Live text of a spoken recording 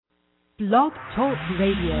Blog Talk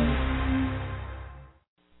Radio.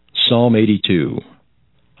 Psalm 82,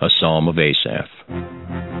 a psalm of Asaph.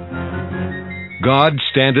 God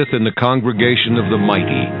standeth in the congregation of the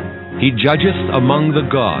mighty. He judgeth among the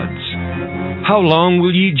gods. How long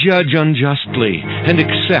will ye judge unjustly, and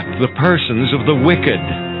accept the persons of the wicked?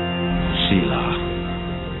 Selah.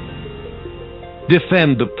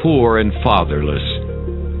 Defend the poor and fatherless.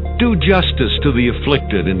 Do justice to the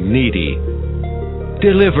afflicted and needy.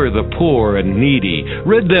 Deliver the poor and needy.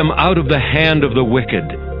 Rid them out of the hand of the wicked.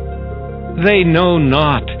 They know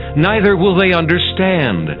not, neither will they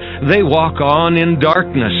understand. They walk on in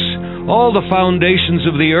darkness. All the foundations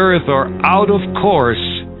of the earth are out of course.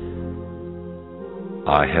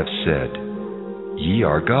 I have said, Ye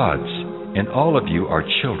are gods, and all of you are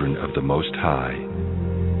children of the Most High.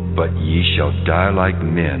 But ye shall die like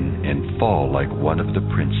men, and fall like one of the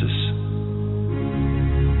princes.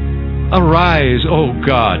 Arise, O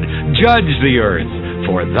God, judge the earth,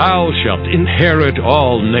 for thou shalt inherit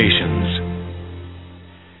all nations.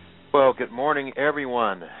 Well, good morning,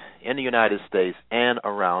 everyone in the United States and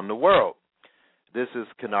around the world. This is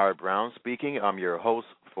Kennard Brown speaking. I'm your host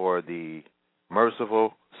for the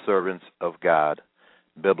Merciful Servants of God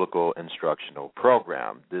Biblical Instructional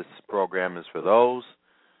Program. This program is for those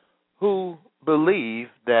who believe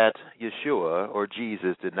that Yeshua or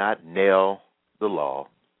Jesus did not nail the law,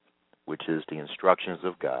 which is the instructions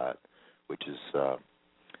of God, which is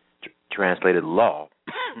translated law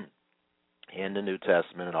in the New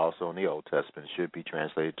Testament and also in the Old Testament, should be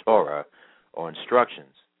translated Torah or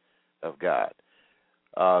instructions of God.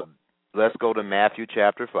 Let's go to Matthew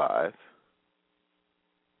chapter 5.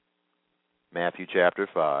 Matthew chapter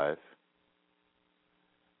 5,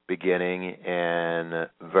 beginning in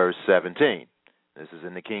verse 17. This is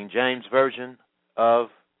in the King James Version of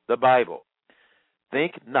the Bible.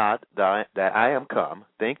 Think not that I am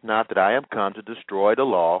come to destroy the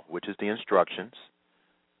law, which is the instructions,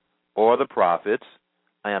 or the prophets.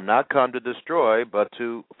 I am not come to destroy, but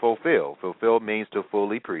to fulfill. Fulfill means to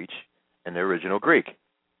fully preach in the original Greek.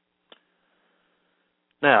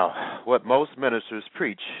 Now, what most ministers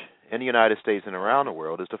preach in the United States and around the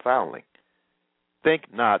world is the following.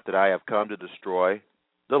 Think not that I have come to destroy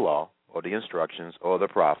the law, or the instructions, or the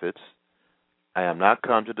prophets. I am not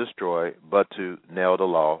come to destroy, but to nail the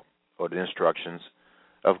law or the instructions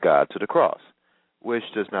of God to the cross, which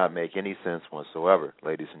does not make any sense whatsoever,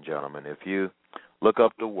 ladies and gentlemen. If you look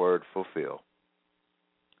up the word fulfill,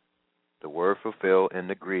 the word fulfill in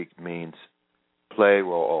the Greek means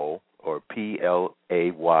pleroo, or P-L-A-Y-R-O-O.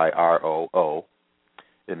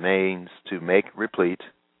 It means to make replete,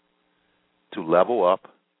 to level up,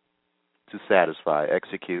 to satisfy,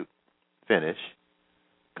 execute, finish,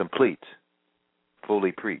 complete,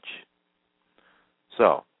 fully preach.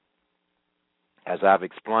 So, as I've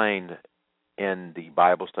explained in the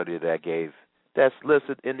Bible study that I gave, that's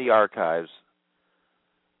listed in the archives,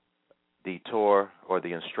 the Torah or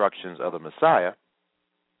the instructions of the Messiah,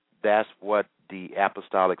 that's what the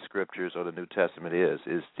apostolic scriptures or the New Testament is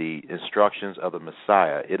the instructions of the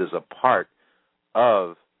Messiah. It is a part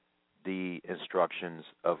of the instructions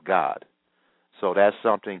of God. So that's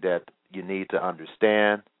something that you need to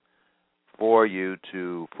understand for you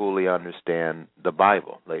to fully understand the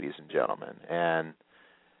Bible, ladies and gentlemen. And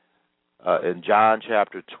in John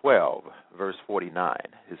chapter 12, verse 49,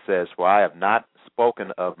 it says, For I have not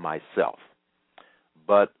spoken of myself,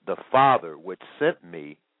 but the Father which sent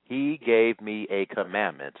me, he gave me a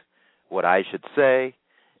commandment, what I should say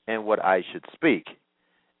and what I should speak.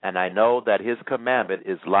 And I know that his commandment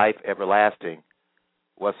is life everlasting,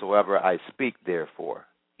 whatsoever I speak therefore.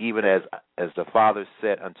 Even as the Father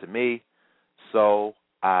said unto me, so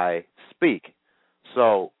I speak.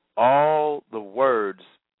 So all the words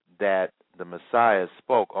that the Messiah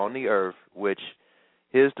spoke on the earth, which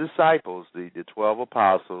his disciples, the 12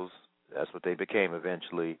 apostles, that's what they became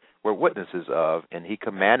eventually, were witnesses of, and he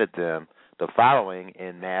commanded them the following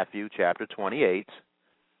in Matthew chapter 28.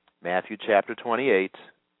 Matthew chapter 28,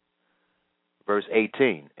 verse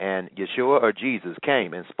 18. And Yeshua or Jesus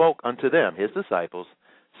came and spoke unto them, his disciples,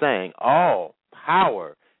 saying, All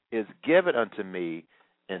power is given unto me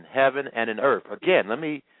in heaven and in earth. Again, let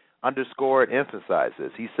me underscore and emphasize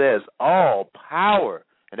this. He says, all power,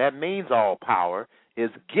 and that means all power, is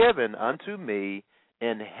given unto me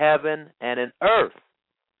in heaven and in earth.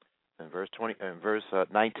 In verse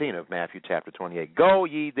 19 of Matthew chapter 28. Go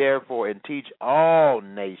ye therefore and teach all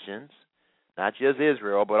nations, not just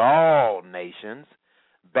Israel, but all nations,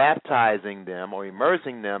 baptizing them or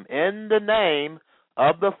immersing them in the name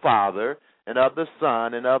of the Father and of the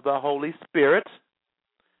Son and of the Holy Spirit.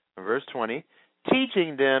 In verse 20,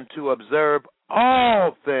 teaching them to observe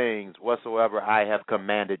all things whatsoever I have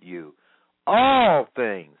commanded you. All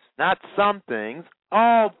things, not some things,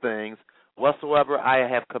 all things whatsoever I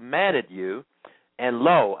have commanded you. And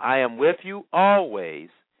lo, I am with you always,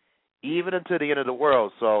 even unto the end of the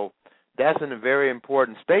world. So that's a very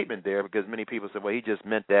important statement there, because many people say, well, he just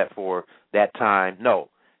meant that for that time. No,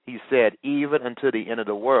 he said even unto the end of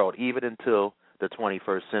the world, even until the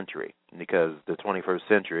 21st century, because the 21st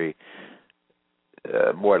century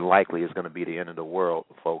more than likely is going to be the end of the world,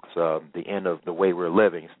 folks, the end of the way we're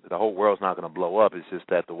living. The whole world's not going to blow up. It's just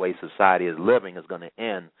that the way society is living is going to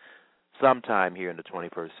end sometime here in the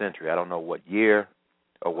 21st century. I don't know what year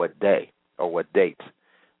or what day or what date,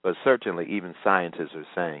 but certainly even scientists are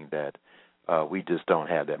saying that we just don't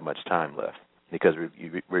have that much time left, because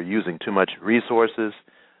we're using too much resources.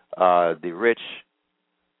 The rich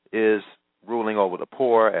is ruling over the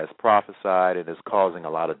poor as prophesied, and is causing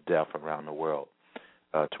a lot of death around the world.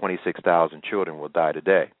 26,000 children will die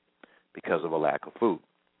today because of a lack of food.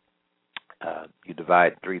 You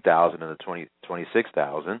divide 3,000 into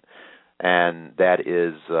 26,000, and that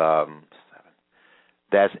is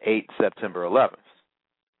that's 8 September 11th.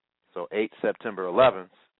 So 8 September 11th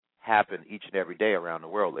happen each and every day around the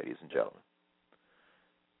world, ladies and gentlemen.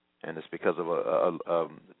 And it's because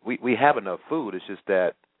of we have enough food. It's just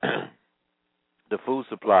that the food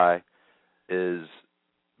supply is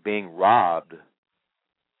being robbed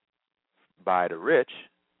by the rich.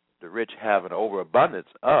 The rich have an overabundance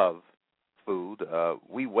of food.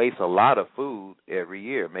 We waste a lot of food every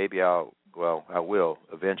year. Maybe I will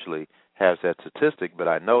eventually have that statistic, but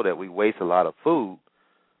I know that we waste a lot of food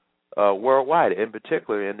worldwide, in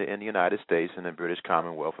particular in the United States and the British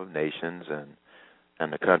Commonwealth of Nations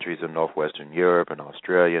and the countries of Northwestern Europe and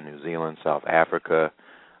Australia, New Zealand, South Africa.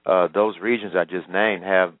 Those regions I just named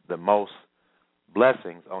have the most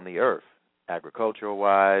blessings on the earth,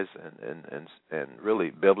 agricultural-wise and really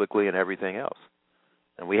biblically and everything else.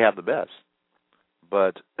 And we have the best.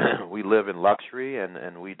 But we live in luxury,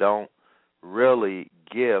 and we don't really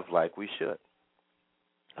give like we should,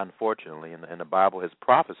 unfortunately. And the Bible has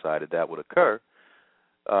prophesied that would occur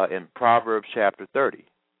in Proverbs chapter 30.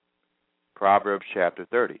 Proverbs chapter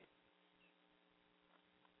 30.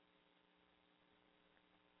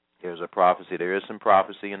 There's a prophecy. There is some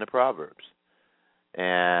prophecy in the Proverbs.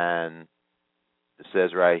 And it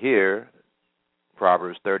says right here,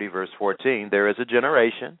 Proverbs 30, verse 14, there is a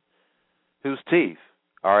generation whose teeth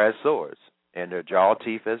are as swords, and their jaw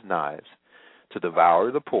teeth as knives, to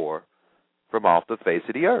devour the poor from off the face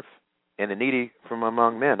of the earth, and the needy from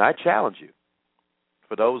among men. I challenge you,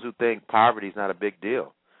 for those who think poverty is not a big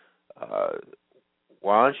deal,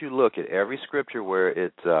 why don't you look at every scripture where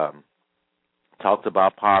it talks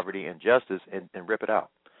about poverty and justice and rip it out.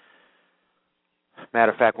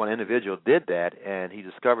 Matter of fact, one individual did that, and he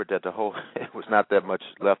discovered that it was not that much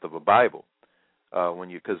left of a Bible.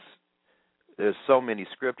 Because there's so many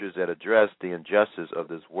scriptures that address the injustice of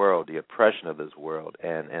this world, the oppression of this world,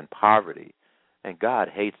 and poverty. And God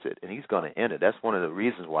hates it, and he's going to end it. That's one of the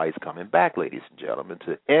reasons why he's coming back, ladies and gentlemen,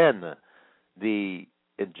 to end the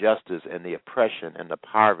injustice and the oppression and the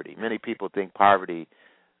poverty. Many people think poverty,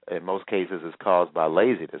 in most cases, is caused by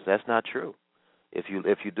laziness. That's not true. If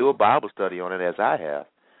you do a Bible study on it, as I have,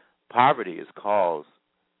 poverty is caused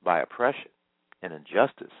by oppression and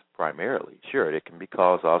injustice primarily. Sure, it can be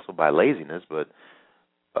caused also by laziness, but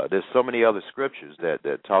there's so many other scriptures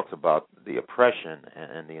that talks about the oppression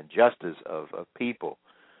and the injustice of people.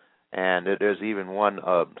 And there's even one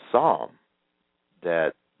psalm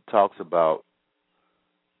that talks about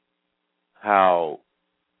how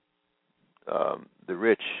the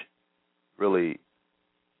rich really,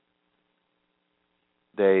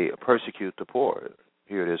 they persecute the poor.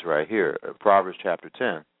 Here it is right here, Proverbs chapter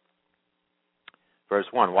 10, verse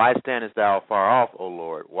 1. Why standest thou far off, O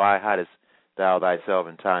Lord? Why hidest thou thyself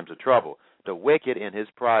in times of trouble? The wicked in his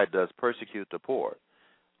pride does persecute the poor.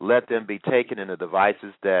 Let them be taken in the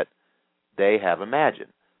devices that they have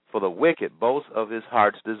imagined. For the wicked boasts of his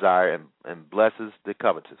heart's desire and blesses the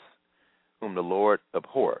covetous, whom the Lord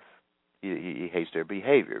abhorreth. He hates their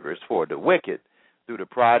behavior. Verse 4. The wicked, through the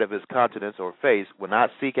pride of his countenance or face, will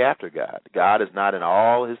not seek after God. God is not in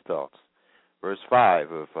all his thoughts. Verse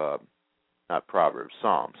 5 of, not Proverbs,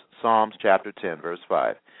 Psalms. Psalms chapter 10, verse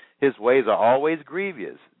 5. His ways are always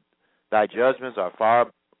grievous. Thy judgments are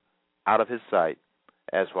far out of his sight.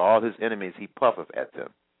 As for all his enemies, he puffeth at them.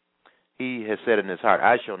 He has said in his heart,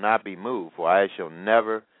 I shall not be moved, for I shall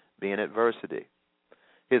never be in adversity.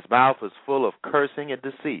 His mouth is full of cursing and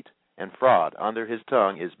deceit and fraud. Under his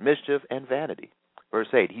tongue is mischief and vanity. Verse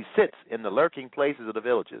 8, he sits in the lurking places of the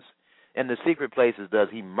villages. In the secret places does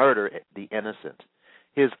he murder the innocent.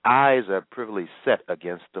 His eyes are privily set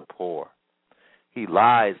against the poor. He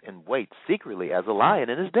lies in wait secretly as a lion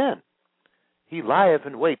in his den. He lieth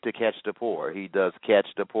in wait to catch the poor. He does catch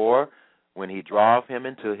the poor when he draweth him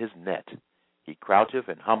into his net. He croucheth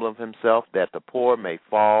and humbleth himself, that the poor may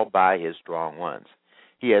fall by his strong ones.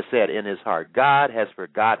 He has said in his heart, God has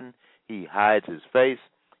forgotten. He hides his face.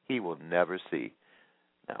 He will never see.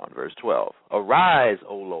 Now in verse 12, arise,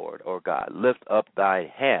 O Lord, or God, lift up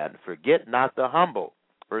thy hand. Forget not the humble.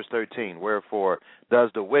 Verse 13, wherefore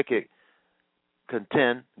does the wicked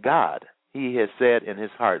contend God? He has said in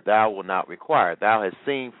his heart, thou wilt not require. Thou hast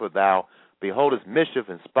seen, for thou beholdest mischief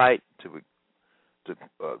in spite to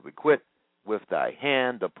requite with thy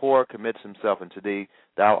hand. The poor commits himself unto thee.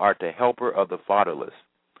 Thou art the helper of the fatherless.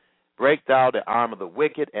 Break thou the arm of the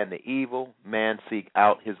wicked, and the evil man seek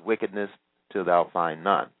out his wickedness till thou find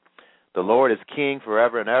none. The Lord is king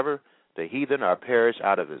forever and ever. The heathen are perished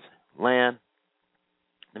out of his land.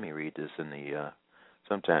 Let me read this in the,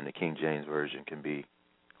 sometime the King James Version can be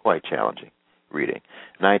quite challenging reading.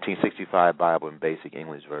 1965 Bible in Basic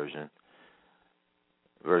English Version,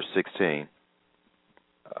 verse 16.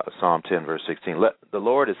 Psalm 10, verse 16. The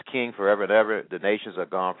Lord is king forever and ever. The nations are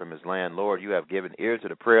gone from his land. Lord, you have given ear to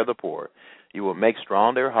the prayer of the poor. You will make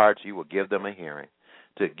strong their hearts. You will give them a hearing.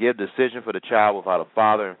 To give decision for the child without a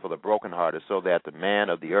father and for the brokenhearted, so that the man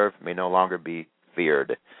of the earth may no longer be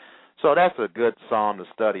feared. So that's a good psalm to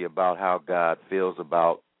study about how God feels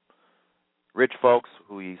about rich folks,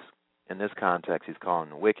 who he's, in this context, he's calling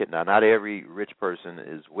the wicked. Now, not every rich person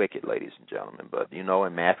is wicked, ladies and gentlemen, but you know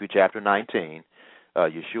in Matthew chapter 19,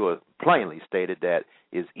 Yeshua plainly stated that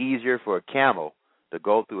it's easier for a camel to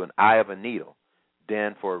go through an eye of a needle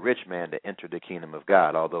than for a rich man to enter the kingdom of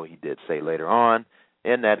God, although he did say later on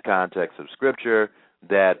in that context of Scripture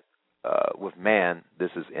that with man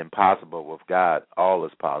this is impossible. With God all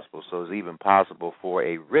is possible. So it's even possible for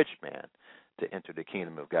a rich man to enter the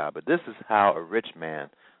kingdom of God. But this is how a rich man,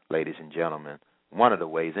 ladies and gentlemen, one of the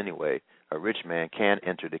ways anyway, a rich man can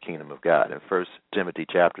enter the kingdom of God. In 1 Timothy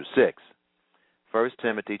chapter 6. 1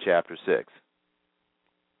 Timothy chapter 6,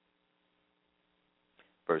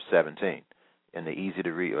 verse 17. In the easy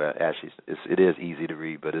to read, actually, it is easy to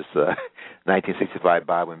read, but it's 1965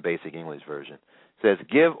 Bible in Basic English Version. It says,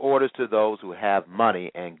 give orders to those who have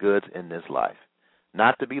money and goods in this life,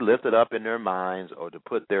 not to be lifted up in their minds or to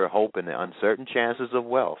put their hope in the uncertain chances of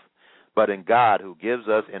wealth, but in God who gives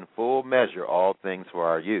us in full measure all things for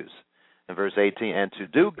our use. In verse 18, and to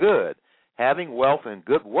do good, having wealth and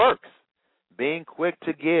good works, being quick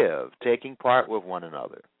to give, taking part with one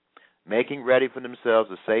another, making ready for themselves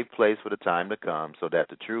a safe place for the time to come, so that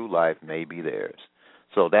the true life may be theirs.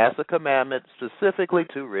 So that's a commandment specifically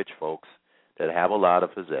to rich folks that have a lot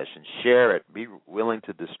of possessions. Share it. Be willing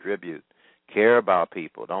to distribute. Care about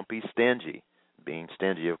people. Don't be stingy. Being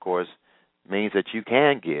stingy, of course, means that you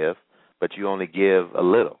can give, but you only give a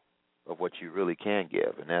little of what you really can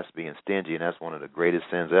give, and that's being stingy, and that's one of the greatest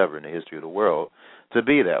sins ever in the history of the world, to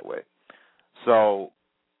be that way. So,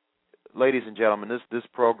 ladies and gentlemen, this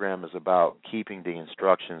program is about keeping the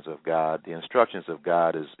instructions of God. The instructions of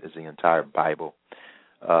God is the entire Bible.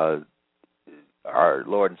 Our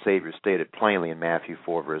Lord and Savior stated plainly in Matthew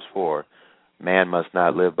 4, verse 4, man must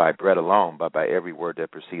not live by bread alone, but by every word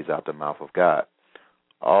that proceeds out the mouth of God.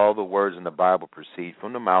 All the words in the Bible proceed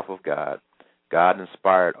from the mouth of God. God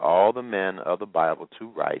inspired all the men of the Bible to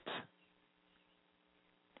write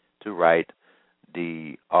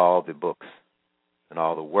all the books and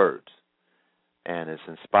all the words. And it's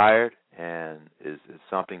inspired and is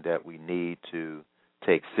something that we need to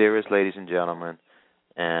take serious, ladies and gentlemen,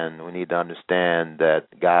 and we need to understand that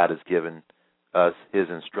God has given us his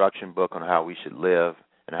instruction book on how we should live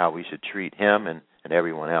and how we should treat him and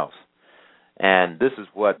everyone else. And this is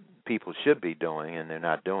what people should be doing, and they're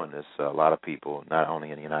not doing this. A lot of people, not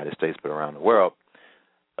only in the United States but around the world,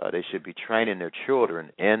 they should be training their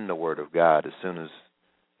children in the Word of God as soon as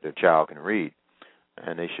their child can read.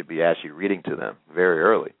 And they should be actually reading to them very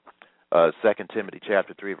early. 2 Timothy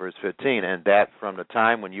chapter 3, verse 15, and that from the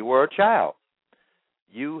time when you were a child,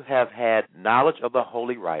 you have had knowledge of the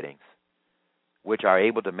holy writings, which are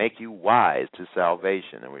able to make you wise to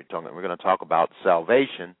salvation. And we're going to talk about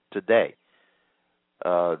salvation today.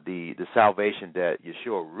 The salvation that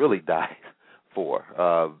Yeshua really died for.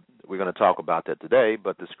 We're going to talk about that today,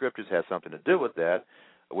 but the Scriptures have something to do with that,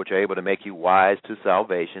 which are able to make you wise to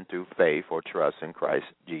salvation through faith or trust in Christ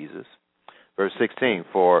Jesus. Verse 16,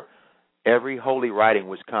 for every holy writing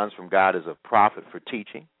which comes from God is of profit for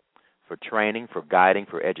teaching, for training, for guiding,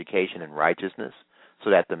 for education in righteousness, so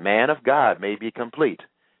that the man of God may be complete,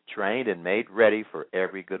 trained and made ready for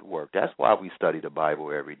every good work. That's why we study the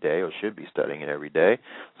Bible every day, or should be studying it every day,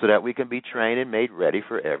 so that we can be trained and made ready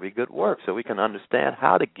for every good work, so we can understand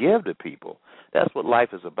how to give to people. That's what life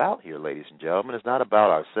is about here, ladies and gentlemen. It's not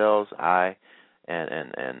about ourselves, I,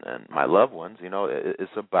 and my loved ones. You know,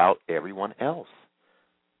 it's about everyone else.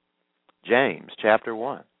 James chapter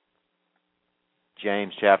 1.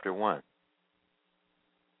 James chapter 1.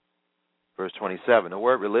 Verse 27, the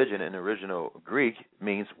word religion in the original Greek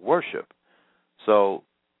means worship. So,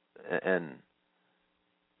 and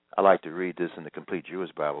I like to read this in the Complete Jewish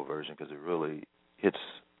Bible version because it really hits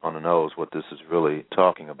on the nose what this is really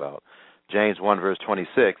talking about. James 1, verse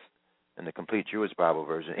 26, in the Complete Jewish Bible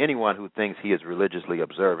version, anyone who thinks he is religiously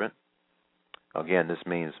observant, again, this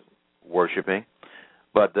means worshiping,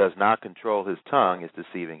 but does not control his tongue is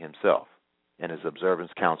deceiving himself, and his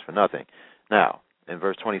observance counts for nothing. Now, in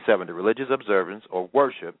verse 27, the religious observance or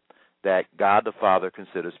worship that God the Father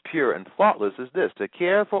considers pure and faultless is this: to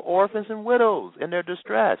care for orphans and widows in their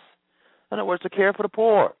distress. In other words, to care for the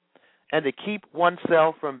poor and to keep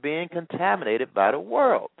oneself from being contaminated by the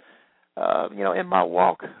world. In my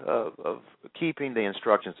walk of keeping the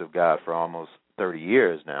instructions of God for almost 30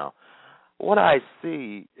 years now, what I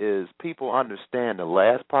see is people understand the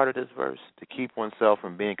last part of this verse, to keep oneself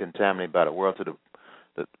from being contaminated by the world to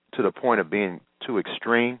the point of being too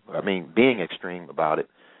extreme. Being extreme about it,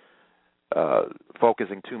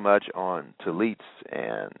 focusing too much on tallits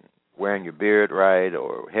and wearing your beard right,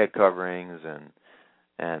 or head coverings and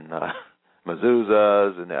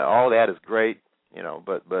mezuzahs, and all that is great,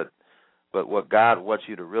 but what God wants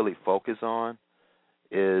you to really focus on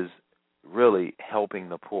is really helping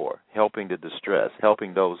the poor, helping the distressed,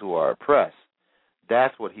 helping those who are oppressed.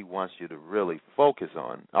 That's what He wants you to really focus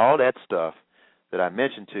on. All that stuff that I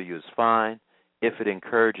mentioned to you is fine if it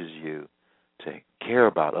encourages you to care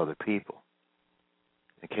about other people.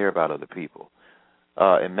 In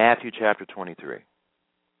Matthew chapter 23,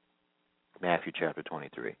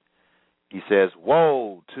 He says,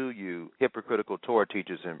 "Woe to you, hypocritical Torah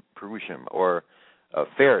teachers in Perushim," or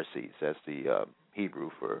Pharisees. That's the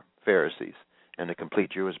Hebrew for Pharisees in the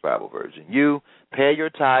Complete Jewish Bible version. "You pay your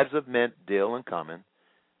tithes of mint, dill, and cumin."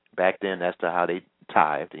 Back then, that's how they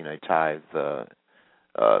tithed. They tithed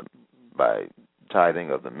by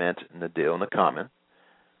tithing of the mint and the dill and the cumin.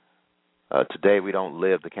 Today, we don't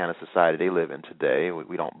live the kind of society they live in today.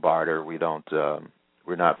 We don't barter.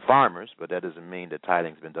 We're not farmers, but that doesn't mean that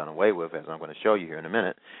tithing's been done away with, as I'm going to show you here in a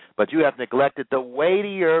minute. But you have neglected the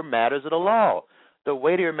weightier matters of the law. The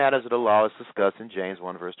weightier matters of the law is discussed in James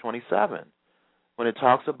 1, verse 27, when it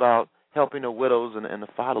talks about helping the widows and the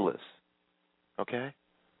fatherless. Okay?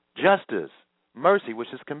 Justice, mercy,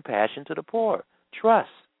 which is compassion to the poor,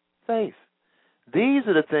 trust, faith. These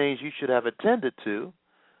are the things you should have attended to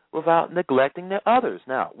without neglecting the others.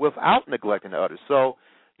 Now, without neglecting the others. So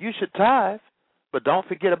you should tithe, but don't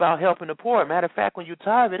forget about helping the poor. Matter of fact, when you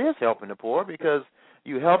tithe, it is helping the poor, because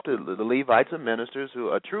you help the Levites and ministers who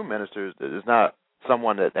are true ministers. Is not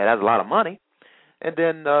someone that has a lot of money. And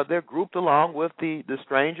then they're grouped along with the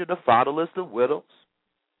stranger, the fatherless, the widows,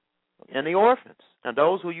 and the orphans. And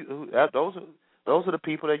those those are the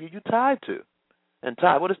people that you tithe to. And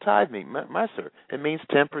tithe, what does tithe mean, Master? It means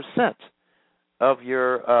 10% of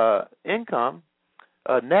your income,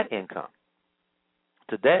 net income.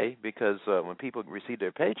 Today, because when people receive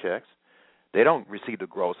their paychecks, they don't receive the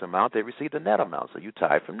gross amount, they receive the net amount, so you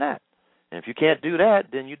tithe from that. And if you can't do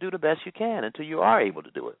that, then you do the best you can until you are able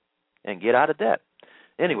to do it and get out of debt.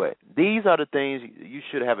 Anyway, these are the things you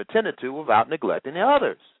should have attended to without neglecting the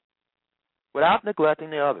others.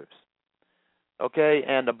 Okay,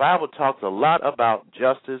 and the Bible talks a lot about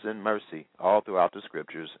justice and mercy all throughout the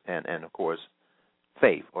Scriptures, and of course,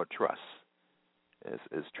 faith or trust.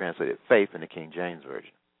 Is translated faith in the King James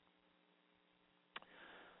Version.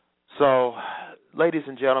 So, ladies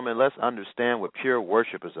and gentlemen, let's understand what pure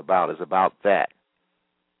worship is about. It's about that.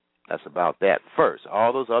 That's about that first.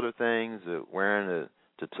 All those other things, wearing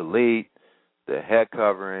the tallit, the head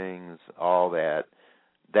coverings, all that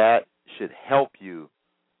should help you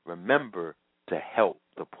remember to help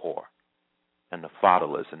the poor and the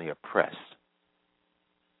fatherless and the oppressed.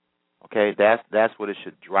 Okay, that's what it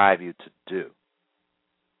should drive you to do.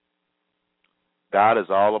 God is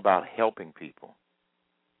all about helping people.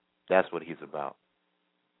 That's what He's about.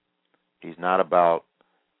 He's not about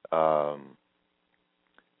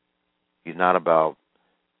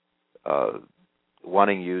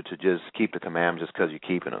wanting you to just keep the commandments just because you're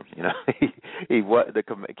keeping them.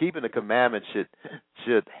 Keeping the commandments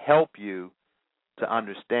should help you to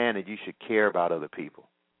understand that you should care about other people.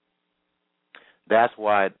 That's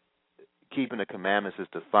why keeping the commandments is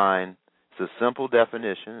a simple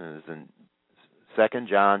definition. It's in 2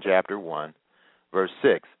 John chapter 1, verse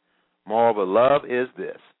 6. Moreover, love is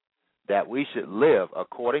this, that we should live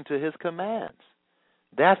according to his commands.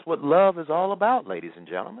 That's what love is all about, ladies and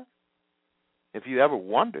gentlemen. If you ever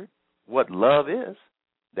wondered what love is,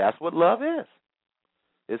 that's what love is.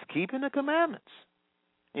 It's keeping the commandments.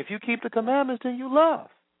 If you keep the commandments, then you love.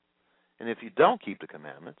 And if you don't keep the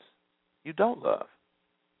commandments, you don't love.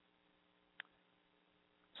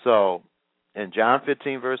 So, in John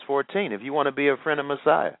 15, verse 14, if you want to be a friend of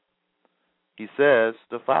Messiah, he says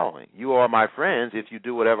the following: you are my friends if you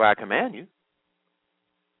do whatever I command you.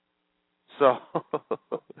 So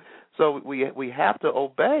we have to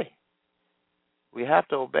obey. We have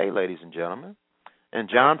to obey, ladies and gentlemen. In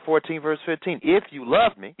John 14, verse 15, if you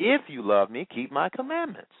love me, keep my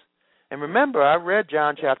commandments. And remember, I read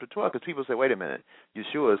John chapter 12 because people say, wait a minute,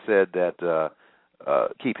 Yeshua said that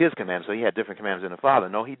keep his commandments, so he had different commandments than the Father.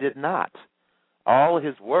 No, he did not. All of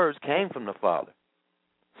his words came from the Father.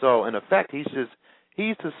 So, in effect, he's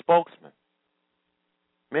the spokesman.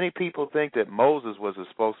 Many people think that Moses was the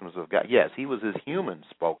spokesman of God. Yes, he was his human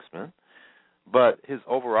spokesman, but his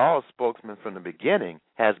overall spokesman from the beginning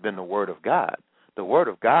has been the Word of God. The Word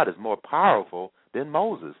of God is more powerful than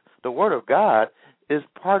Moses. The Word of God is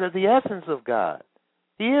part of the essence of God.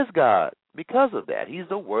 He is God because of that. He's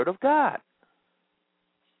the Word of God.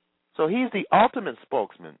 So he's the ultimate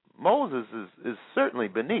spokesman. Moses is certainly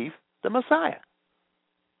beneath the Messiah.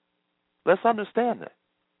 Let's understand that.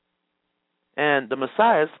 And the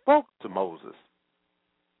Messiah spoke to Moses.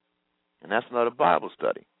 And that's another Bible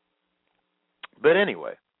study. But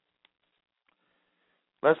anyway,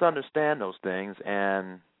 let's understand those things.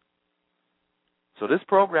 And so this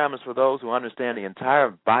program is for those who understand the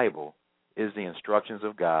entire Bible is the instructions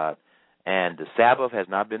of God, and the Sabbath has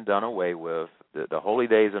not been done away with. The holy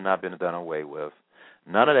days have not been done away with.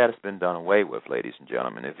 None of that has been done away with, ladies and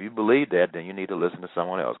gentlemen. If you believe that, then you need to listen to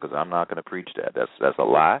someone else, because I'm not going to preach that. That's a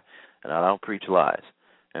lie, and I don't preach lies.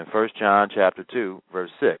 In 1 John chapter 2, verse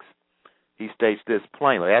 6, he states this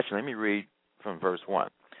plainly. Actually, let me read from verse 1.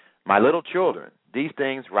 My little children, these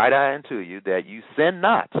things write I unto you, that you sin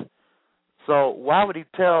not. So why would he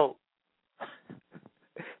tell,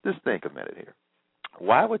 just think a minute here.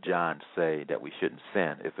 Why would John say that we shouldn't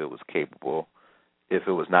sin if it was capable, if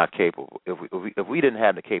it was not capable, if we didn't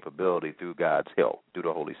have the capability through God's help, through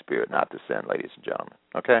the Holy Spirit, not to sin, ladies and gentlemen?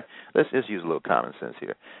 Okay? Let's just use a little common sense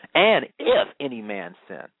here. And if any man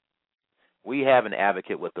sin, we have an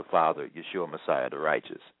advocate with the Father, Yeshua Messiah, the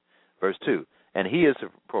righteous. Verse 2, and he is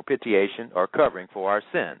a propitiation or covering for our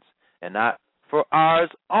sins, and not for ours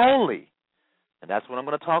only. And that's what I'm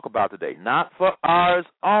going to talk about today. Not for ours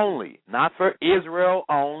only, not for Israel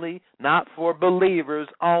only, not for believers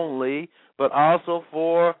only, but also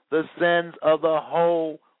for the sins of the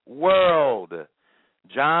whole world.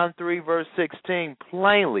 John 3, verse 16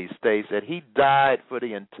 plainly states that he died for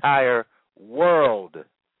the entire world.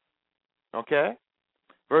 Okay?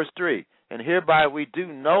 Verse 3, and hereby we do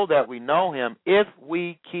know that we know him if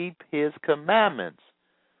we keep his commandments.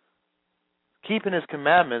 Keeping his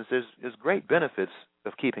commandments, there's great benefits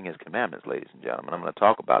of keeping his commandments, ladies and gentlemen. I'm going to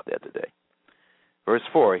talk about that today. Verse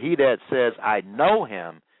 4, he that says, I know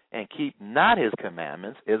him, and keep not his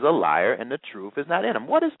commandments, is a liar, and the truth is not in him.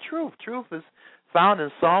 What is truth? Truth is found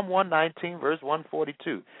in Psalm 119, verse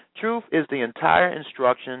 142. Truth is the entire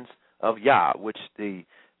instructions of Yah, which the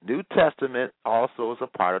New Testament also is a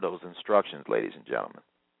part of those instructions, ladies and gentlemen.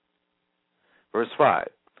 Verse 5,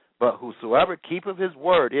 but whosoever keepeth his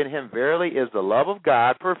word, in him verily is the love of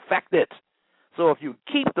God perfected. So if you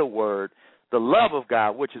keep the word, the love of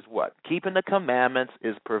God, which is what? Keeping the commandments,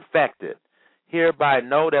 is perfected. Hereby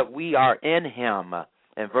know that we are in him.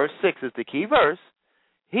 And verse 6 is the key verse.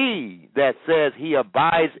 He that says he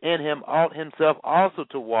abides in him ought himself also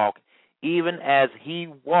to walk, even as he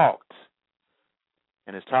walked.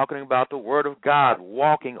 And it's talking about the word of God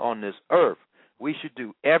walking on this earth. We should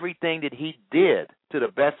do everything that he did to the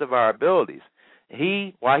best of our abilities.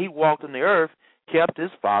 He, while he walked on the earth, kept his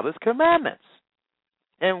Father's commandments.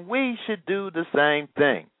 And we should do the same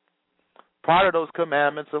thing. Part of those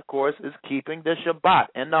commandments, of course, is keeping the Shabbat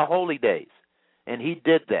and the holy days. And he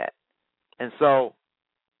did that. And so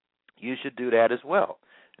you should do that as well.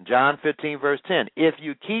 John 15, verse 10, if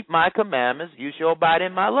you keep my commandments, you shall abide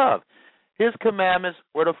in my love. His commandments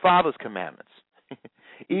were the Father's commandments.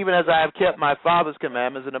 Even as I have kept my Father's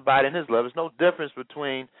commandments and abide in his love, there's no difference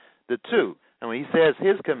between the two. And when he says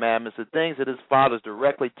his commandments, the things that his fathers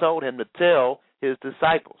directly told him to tell his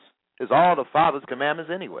disciples, is all the Father's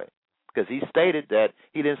commandments anyway. Because he stated that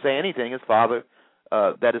he didn't say anything his father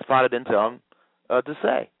that his father didn't tell him to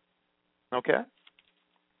say. Okay?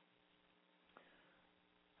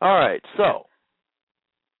 All right, so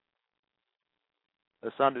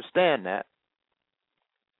let's understand that.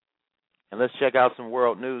 And let's check out some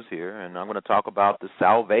world news here. And I'm going to talk about the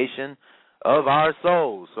salvation of our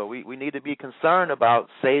souls. So we need to be concerned about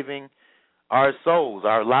saving our souls,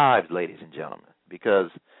 our lives, ladies and gentlemen, because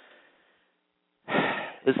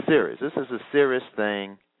it's serious. This is a serious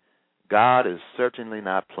thing. God is certainly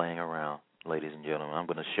not playing around, ladies and gentlemen. I'm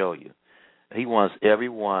going to show you. He wants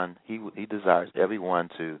everyone, he desires everyone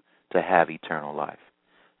to have eternal life.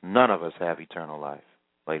 None of us have eternal life,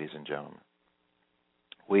 ladies and gentlemen.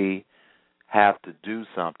 We have to do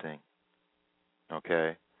something,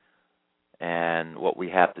 okay? And what we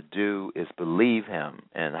have to do is believe him.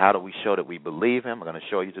 And how do we show that we believe him? I'm going to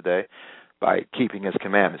show you today by keeping his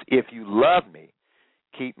commandments. If you love me,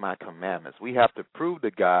 keep my commandments. We have to prove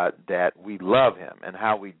to God that we love him. And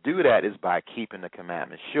how we do that is by keeping the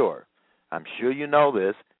commandments. Sure, I'm sure you know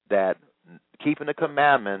this, that keeping the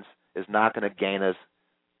commandments is not going to gain us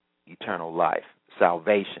eternal life,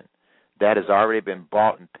 salvation. That has already been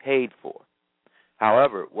bought and paid for.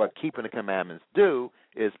 However, what keeping the commandments do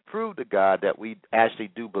is prove to God that we actually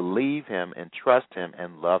do believe him and trust him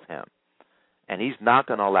and love him. And he's not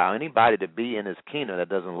going to allow anybody to be in his kingdom that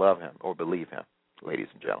doesn't love him or believe him, ladies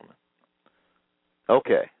and gentlemen.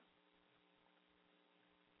 Okay.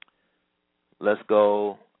 Let's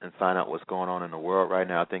go and find out what's going on in the world right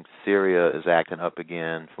now. I think Syria is acting up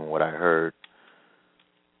again from what I heard.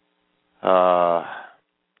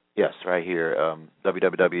 Yes, right here,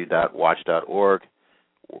 www.watch.org,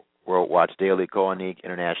 World Watch Daily, Koenig,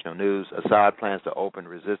 International News. Assad plans to open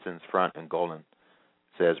resistance front in Golan,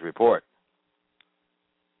 says report.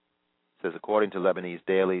 It says, according to Lebanese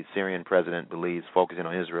Daily, Syrian president believes focusing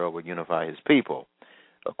on Israel will unify his people.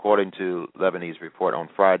 According to Lebanese report on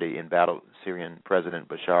Friday, in battle, Syrian President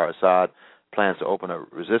Bashar Assad plans to open a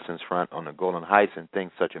resistance front on the Golan Heights and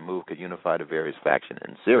thinks such a move could unify the various factions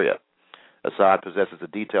in Syria. Assad possesses a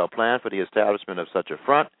detailed plan for the establishment of such a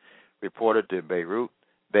front, reported to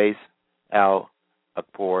Beirut-based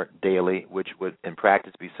Al-Akhbar Daily, which would in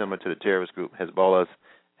practice be similar to the terrorist group Hezbollah's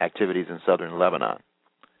activities in southern Lebanon.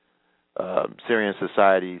 Syrian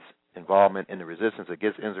society's involvement in the resistance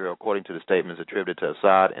against Israel, according to the statements attributed to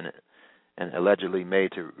Assad and allegedly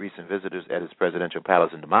made to recent visitors at his presidential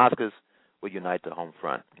palace in Damascus, will unite the home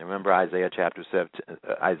front. And remember Isaiah chapter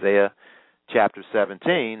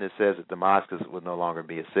 17, it says that Damascus would no longer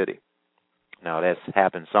be a city. Now, that's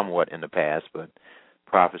happened somewhat in the past, but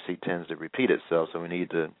prophecy tends to repeat itself, so we need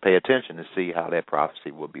to pay attention to see how that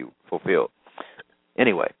prophecy will be fulfilled.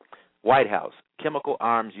 Anyway, White House, chemical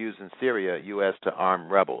arms used in Syria, U.S. to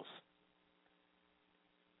arm rebels.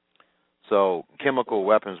 So chemical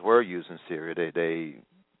weapons were used in Syria.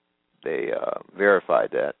 They verified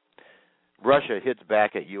that. Russia hits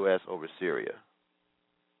back at U.S. over Syria.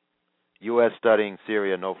 U.S. studying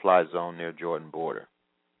Syria no-fly zone near Jordan border.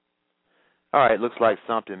 All right, looks like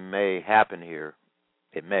something may happen here.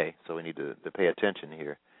 It may, so we need to pay attention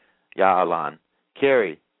here. Yahalan.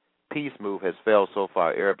 Kerry, peace move has failed so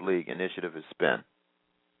far. Arab League initiative is spent.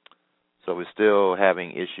 So we're still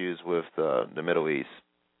having issues with the Middle East.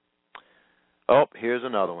 Oh, here's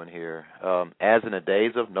another one here. As in the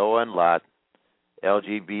days of Noah and Lot,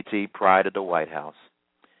 LGBT pride at the White House.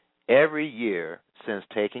 Every year since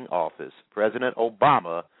taking office, President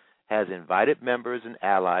Obama has invited members and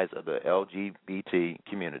allies of the LGBT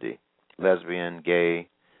community, lesbian, gay,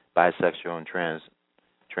 bisexual, and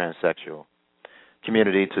transsexual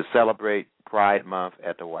community, to celebrate Pride Month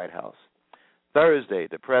at the White House. Thursday,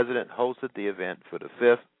 the president hosted the event for the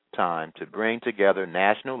fifth time to bring together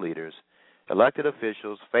national leaders, elected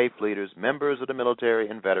officials, faith leaders, members of the military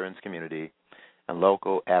and veterans community, and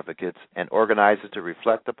local advocates and organizers to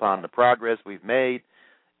reflect upon the progress we've made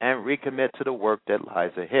and recommit to the work that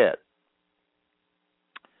lies ahead.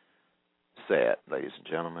 Sad, ladies and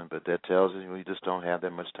gentlemen, but that tells us we just don't have that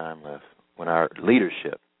much time left. When our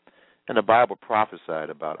leadership, and the Bible prophesied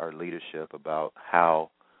about our leadership, about how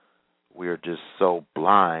we're just so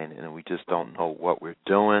blind and we just don't know what we're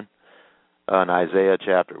doing. In Isaiah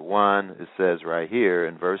chapter 1, it says right here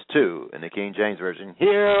in verse 2, in the King James Version,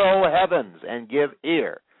 "Hear, O heavens, and give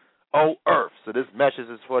ear, O earth." So this message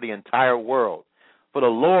is for the entire world. "For the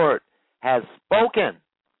Lord has spoken.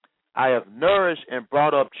 I have nourished and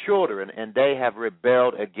brought up children, and they have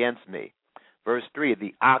rebelled against me." Verse 3,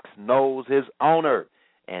 "The ox knows his owner,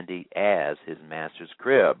 and the ass his master's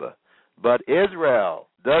crib. But Israel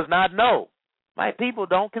does not know." My people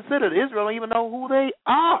don't consider Israel, don't even know who they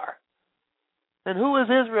are. And who is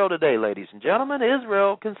Israel today, ladies and gentlemen?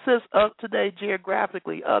 Israel consists of today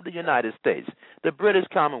geographically of the United States, the British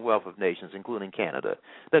Commonwealth of Nations, including Canada,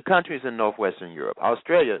 the countries in northwestern Europe,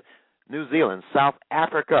 Australia, New Zealand, South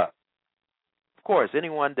Africa. Of course,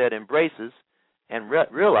 anyone that embraces and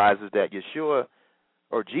realizes that Yeshua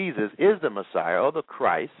or Jesus is the Messiah or the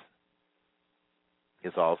Christ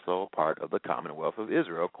is also part of the Commonwealth of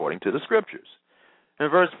Israel, according to the Scriptures. In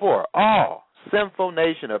verse 4, all sinful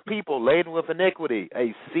nation, a people laden with iniquity,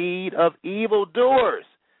 a seed of evildoers,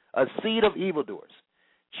 a seed of evildoers.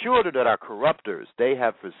 Children that are corrupters, they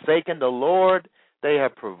have forsaken the Lord, they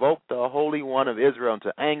have provoked the Holy One of Israel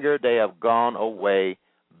into anger, they have gone away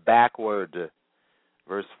backward.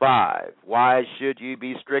 Verse 5, why should you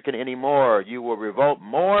be stricken anymore? You will revolt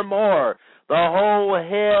more and more. The whole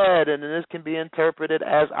head, and this can be interpreted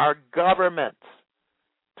as our government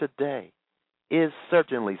today, is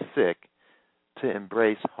certainly sick to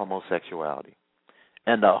embrace homosexuality,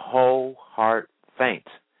 and the whole heart faint.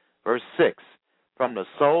 Verse 6, from the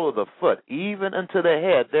sole of the foot even unto the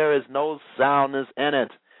head there is no soundness in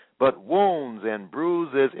it, but wounds and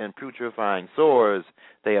bruises and putrefying sores.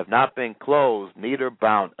 They have not been closed, neither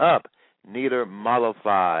bound up, neither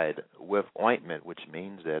mollified with ointment, which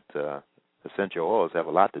means that essential oils have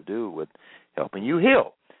a lot to do with helping you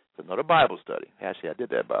heal. It's another Bible study. Actually, I did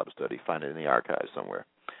that Bible study. Find it in the archives somewhere.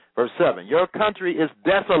 Verse 7, your country is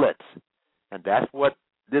desolate. And that's what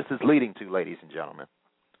this is leading to, ladies and gentlemen.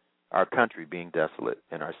 Our country being desolate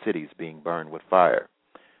and our cities being burned with fire.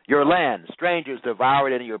 Your land, strangers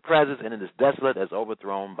devour it in your presence, and it is desolate as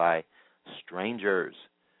overthrown by strangers.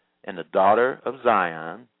 And the daughter of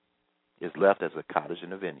Zion is left as a cottage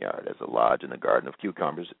in a vineyard, as a lodge in a garden of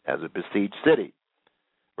cucumbers, as a besieged city.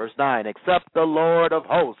 Verse 9, except the Lord of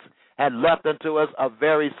hosts had left unto us a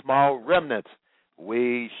very small remnant,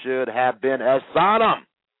 we should have been as Sodom,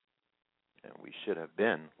 and we should have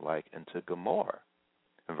been like unto Gomorrah.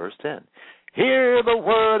 In verse 10, hear the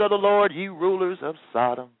word of the Lord, ye rulers of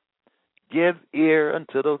Sodom. Give ear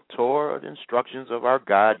unto the Torah instructions of our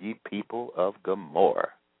God, ye people of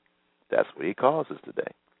Gomorrah. That's what he calls us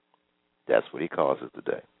today. That's what he calls us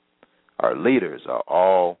today. Our leaders are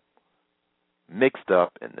all mixed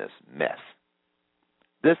up in this mess.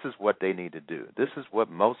 This is what they need to do. This is what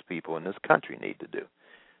most people in this country need to do.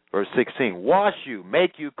 Verse 16, wash you,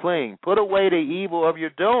 make you clean, put away the evil of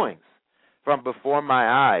your doings from before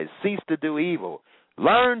my eyes. Cease to do evil.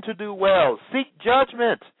 Learn to do well. Seek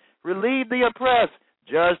judgment. Relieve the oppressed.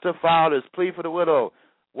 Judge the fatherless. Plead for the widow.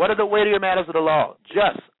 What are the weightier matters of the law?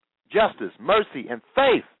 Justice, mercy, and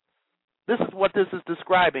faith. This is what this is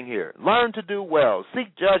describing here. Learn to do well.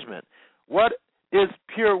 Seek judgment. What is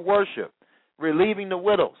pure worship? Relieving the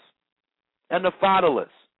widows and the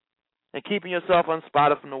fatherless and keeping yourself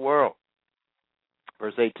unspotted from the world.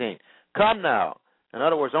 Verse 18, come now. In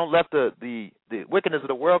other words, don't let the wickedness of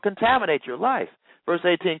the world contaminate your life. Verse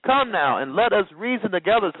 18, come now and let us reason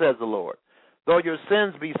together, says the Lord. Though your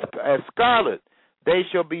sins be as scarlet, they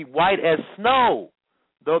shall be white as snow.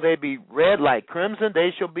 Though they be red like crimson, they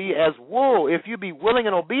shall be as wool. If you be willing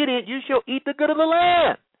and obedient, you shall eat the good of the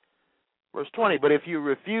land. Verse 20, but if you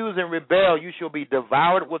refuse and rebel, you shall be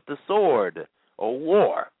devoured with the sword, or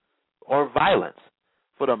war, or violence.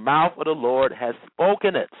 For the mouth of the Lord has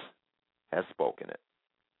spoken it. Has spoken it.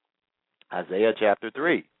 Isaiah chapter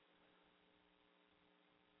 3.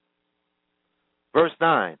 Verse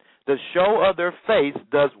 9, the show of their face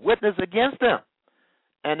does witness against them,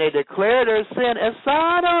 and they declare their sin as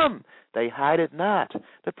Sodom. They hide it not.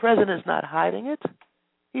 The president is not hiding it.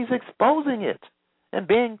 He's exposing it and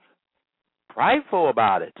being prideful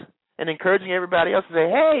about it and encouraging everybody else to say,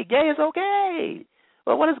 hey, gay is okay.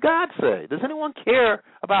 Well, what does God say? Does anyone care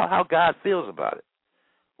about how God feels about it?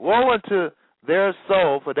 Woe unto their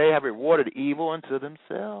soul, for they have rewarded evil unto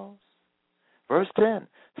themselves. Verse 10,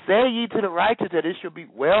 say ye to the righteous that it shall be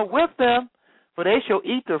well with them, for they shall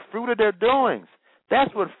eat the fruit of their doings.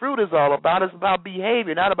 That's what fruit is all about. It's about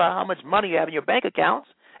behavior, not about how much money you have in your bank accounts,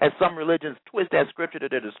 as some religions twist that scripture to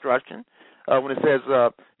their destruction. When it says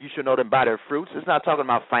you should know them by their fruits, it's not talking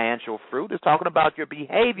about financial fruit. It's talking about your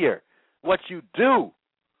behavior, what you do.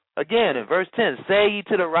 Again, in verse 10, say ye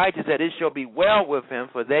to the righteous that it shall be well with him,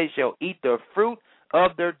 for they shall eat the fruit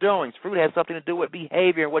of their doings. Fruit has something to do with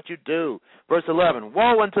behavior and what you do. Verse 11,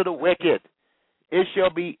 woe unto the wicked. It shall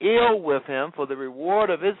be ill with him, for the reward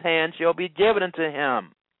of his hand shall be given unto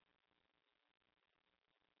him.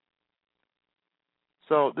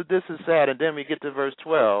 So this is sad. And then we get to verse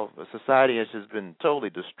 12. A society has just been totally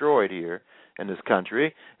destroyed here in this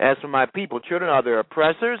country. As for my people, children are their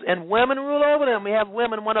oppressors, and women rule over them. We have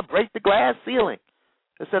women who want to break the glass ceiling.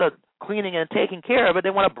 Instead of cleaning and taking care of it, they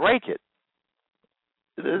want to break it.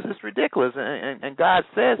 It's ridiculous. And God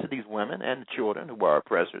says to these women and children who are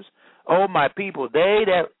oppressors, "Oh, my people, they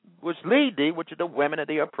that which lead thee, which are the women of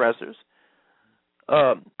the oppressors,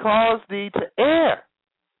 cause thee to err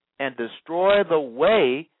and destroy the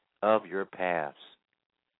way of your paths."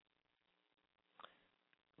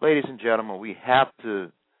 Ladies and gentlemen, we have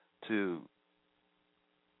to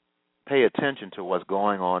pay attention to what's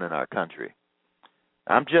going on in our country.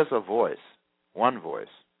 I'm just a voice, one voice,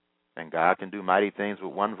 and God can do mighty things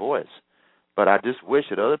with one voice. But I just wish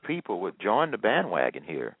that other people would join the bandwagon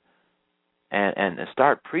here and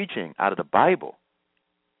start preaching out of the Bible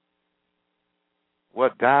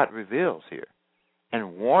what God reveals here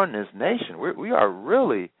and warn this nation. We're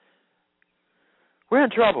in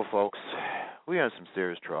trouble, folks. We are in some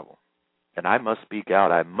serious trouble. And I must speak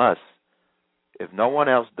out. I must. If no one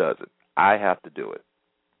else does it, I have to do it.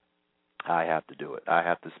 I have to do it. I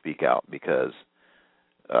have to speak out because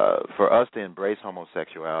for us to embrace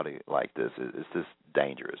homosexuality like this is just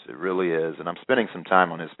dangerous. It really is. And I'm spending some time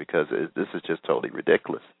on this because this is just totally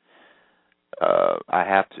ridiculous. I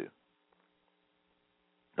have to.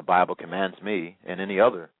 The Bible commands me and any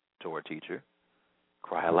other Torah teacher,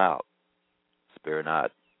 cry aloud, spare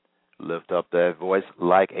not, lift up their voice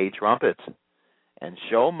like a trumpet, and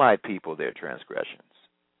show my people their transgressions,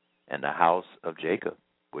 and the house of Jacob,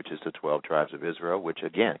 which is the 12 tribes of Israel, which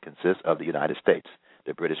again consists of the United States,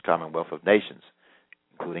 the British Commonwealth of Nations,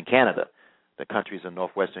 including Canada, the countries of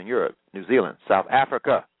northwestern Europe, New Zealand, South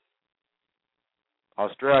Africa,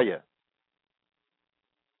 Australia.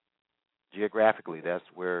 Geographically, that's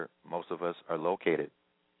where most of us are located.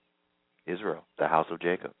 Israel, the house of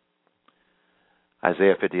Jacob.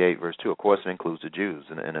 Isaiah 58, verse 2, of course, it includes the Jews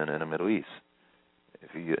in the Middle East.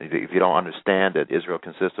 If you don't understand that Israel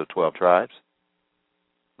consists of 12 tribes,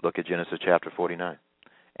 look at Genesis chapter 49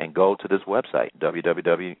 and go to this website,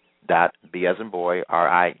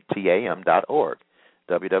 www.basinboyritam.org,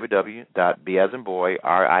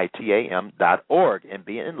 www.basinboyritam.org, and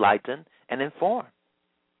be enlightened and informed.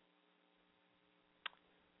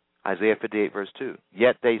 Isaiah 58, verse 2,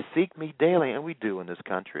 yet they seek me daily, and we do in this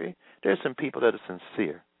country. There's some people that are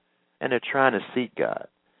sincere, and they're trying to seek God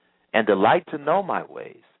and delight to know my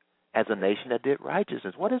ways as a nation that did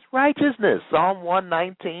righteousness. What is righteousness? Psalm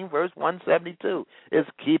 119, verse 172, is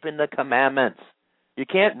keeping the commandments. You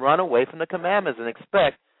can't run away from the commandments and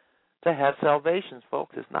expect to have salvation,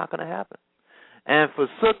 folks. It's not going to happen. And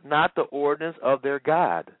forsook not the ordinance of their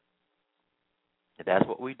God. And that's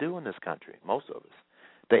what we do in this country, most of us.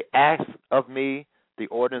 They ask of me the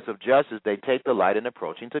ordinance of justice. They take delight in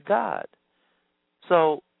approaching to God.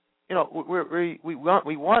 So, you know, we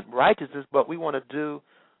want righteousness, but we want to do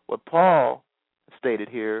what Paul stated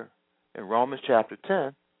here in Romans chapter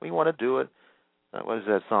 10. We want to do it. What is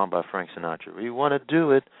that song by Frank Sinatra? We want to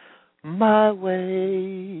do it my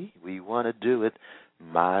way. We want to do it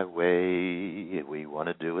my way. We want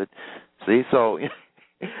to do it. See, so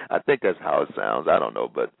I think that's how it sounds. I don't know,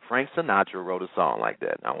 but Frank Sinatra wrote a song like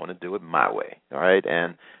that. I want to do it my way, all right?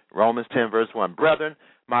 And Romans 10, verse 1, brethren,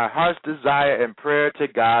 my heart's desire and prayer to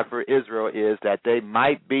God for Israel is that they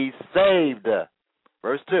might be saved.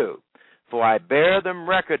 Verse 2, for I bear them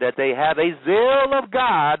record that they have a zeal of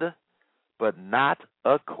God, but not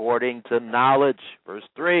according to knowledge. Verse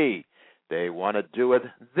 3, they want to do it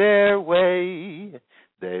their way.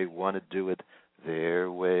 They want to do it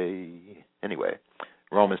their way. Anyway,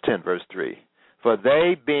 Romans 10, verse 3. For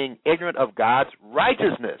they, being ignorant of God's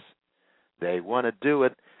righteousness, they want to do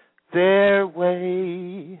it their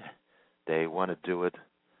way. They want to do it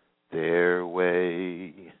their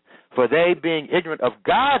way. For they, being ignorant of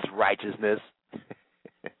God's righteousness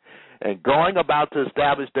and going about to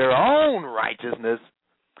establish their own righteousness,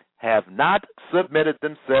 have not submitted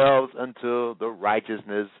themselves unto the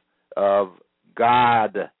righteousness of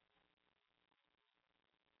God.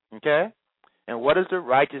 Okay? And what is the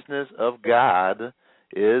righteousness of God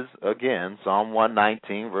is, again, Psalm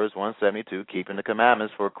 119, verse 172, keeping the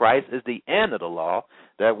commandments. For Christ is the end of the law.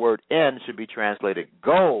 That word end should be translated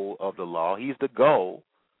goal of the law. He's the goal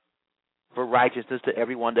for righteousness to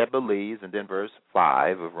everyone that believes. And then verse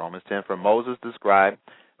 5 of Romans 10, for Moses described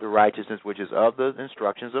the righteousness which is of the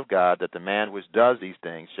instructions of God, that the man which does these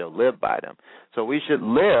things shall live by them. So we should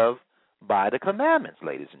live by the commandments,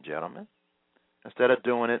 ladies and gentlemen, instead of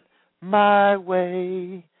doing it my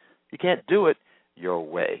way. You can't do it your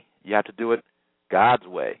way. You have to do it God's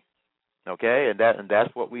way. Okay? And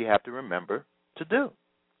that's what we have to remember to do.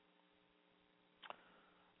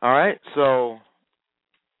 All right? So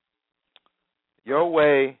your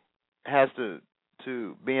way has to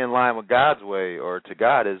be in line with God's way, or to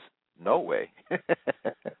God is no way.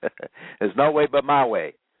 There's no way but my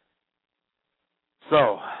way.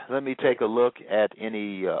 So let me take a look at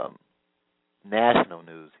any national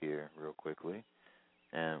news here real quickly.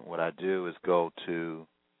 And what I do is go to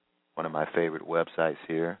one of my favorite websites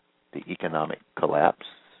here, the Economic Collapse.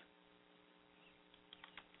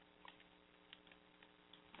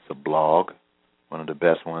 It's a blog, one of the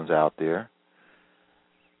best ones out there.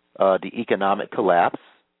 The Economic Collapse.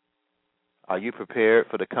 Are you prepared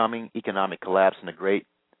for the coming economic collapse in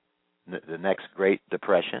the next Great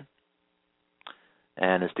Depression?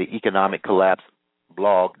 And it's the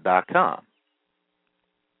economiccollapseblog.com.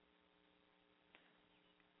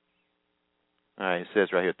 All right, it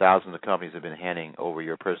says right here, thousands of companies have been handing over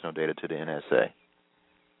your personal data to the NSA.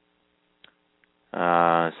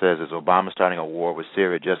 It says, is Obama starting a war with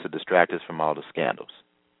Syria just to distract us from all the scandals?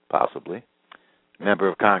 Possibly. Member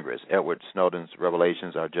of Congress, Edward Snowden's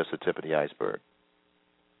revelations are just the tip of the iceberg.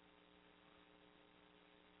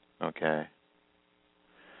 Okay.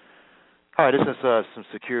 All right, this is some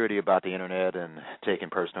security about the Internet and taking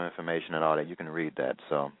personal information and all that. You can read that.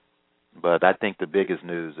 But I think the biggest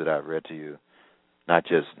news that I've read to you, not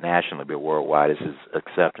just nationally but worldwide, is his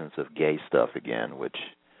acceptance of gay stuff again,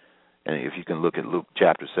 and if you can look at Luke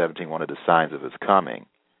chapter 17, one of the signs of his coming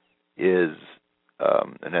is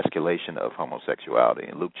an escalation of homosexuality.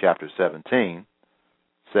 And Luke chapter 17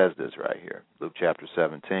 says this right here. Luke chapter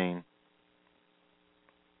 17.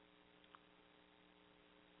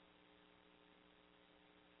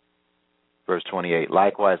 Verse 28,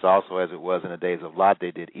 likewise also as it was in the days of Lot,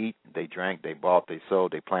 they did eat, they drank, they bought, they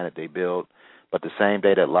sold, they planted, they built. But the same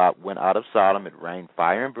day that Lot went out of Sodom, it rained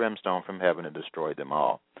fire and brimstone from heaven and destroyed them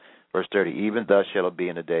all. Verse 30, even thus shall it be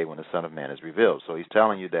in the day when the Son of Man is revealed. So he's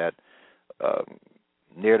telling you that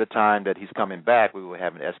near the time that he's coming back, we will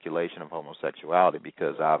have an escalation of homosexuality,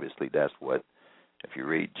 because obviously that's what, if you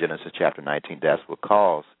read Genesis chapter 19, that's what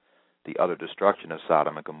caused the utter destruction of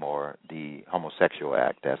Sodom and Gomorrah, the homosexual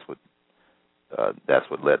act. That's what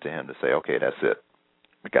led to him to say, okay, that's it.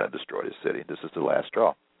 We got to destroy this city. This is the last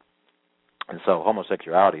straw. And so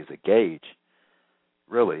homosexuality is a gauge,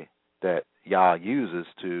 really, that Yah uses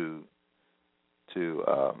to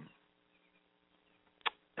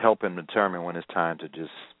help him determine when it's time to just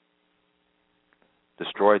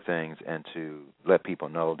destroy things and to let people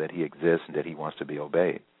know that he exists and that he wants to be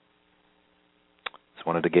obeyed. It's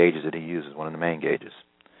one of the gauges that he uses, one of the main gauges.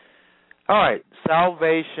 All right,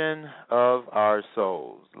 salvation of our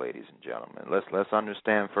souls, ladies and gentlemen. Let's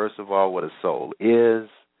understand first of all what a soul is.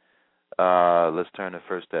 Let's turn to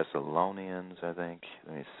 1 Thessalonians, I think.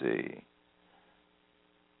 Let me see.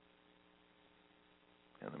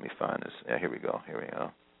 Let me find this. Yeah, here we go.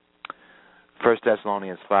 1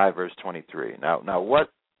 Thessalonians 5, verse 23. Now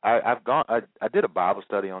what I did a Bible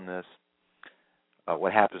study on this.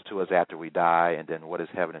 What happens to us after we die, and then what is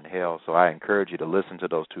heaven and hell. So I encourage you to listen to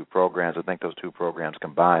those two programs. I think those two programs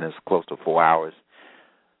combined is close to 4 hours.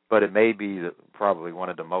 But it may be probably one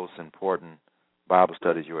of the most important Bible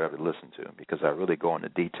studies you'll ever listen to, because I really go into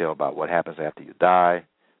detail about what happens after you die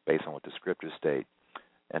based on what the Scriptures state,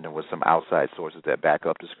 and then with some outside sources that back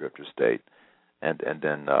up the Scriptures state. And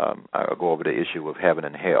then I'll go over the issue of heaven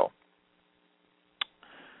and hell.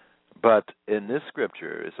 But in this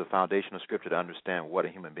scripture, it's a foundational scripture to understand what a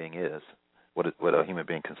human being is, what a human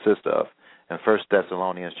being consists of. In 1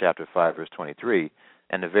 Thessalonians chapter 5, verse 23,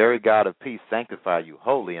 and the very God of peace sanctify you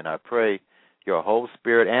wholly, and I pray your whole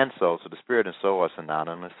spirit and soul, so the spirit and soul are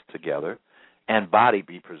synonymous together, and body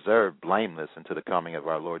be preserved blameless until the coming of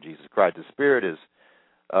our Lord Jesus Christ. The spirit is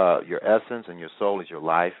your essence, and your soul is your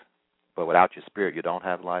life, but without your spirit you don't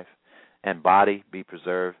have life. And body be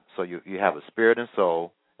preserved, so you have a spirit and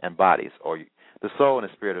soul and bodies, or the soul and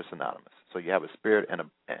the spirit are synonymous. So you have a spirit and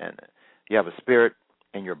you have a spirit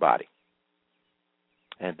in your body.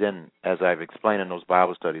 And then, as I've explained in those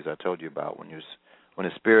Bible studies I told you about, when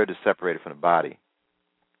the spirit is separated from the body,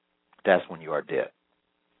 that's when you are dead.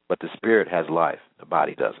 But the spirit has life, the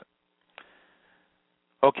body doesn't.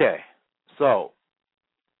 Okay, so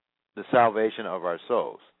the salvation of our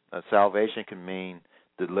souls. Salvation can mean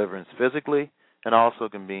deliverance physically, and also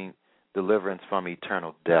can mean deliverance from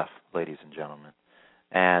eternal death, ladies and gentlemen.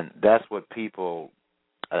 And that's what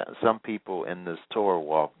some people in this Torah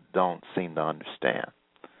walk don't seem to understand.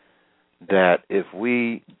 That if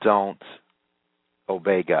we don't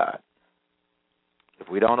obey God,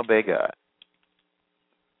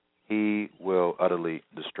 He will utterly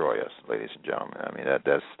destroy us, ladies and gentlemen. I mean,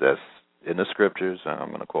 that's in the Scriptures. I'm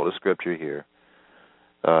going to quote a scripture here,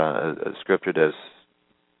 a scripture that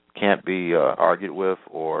can't be argued with,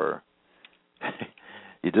 or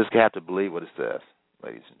you just have to believe what it says,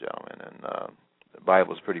 ladies and gentlemen. And the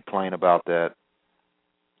Bible is pretty plain about that,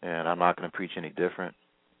 and I'm not going to preach any different.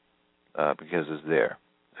 because it's there.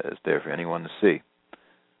 It's there for anyone to see.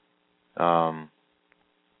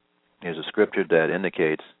 There's a scripture that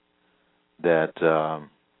indicates that,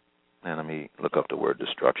 and let me look up the word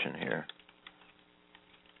destruction here.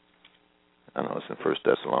 I know it's in 1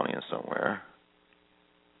 Thessalonians somewhere.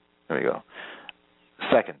 There we go.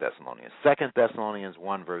 2 Thessalonians. 2 Thessalonians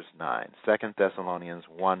 1, verse 9. 2 Thessalonians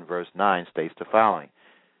 1, verse 9 states the following.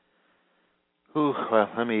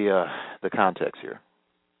 The context here.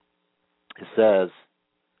 It says,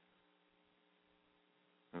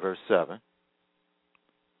 in verse 7,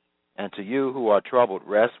 and to you who are troubled,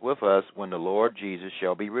 rest with us when the Lord Jesus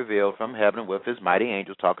shall be revealed from heaven with his mighty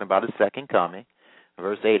angels, talking about his second coming.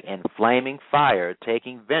 Verse 8, in flaming fire,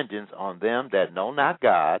 taking vengeance on them that know not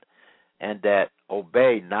God, and that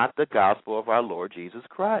obey not the gospel of our Lord Jesus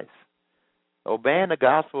Christ. Obeying the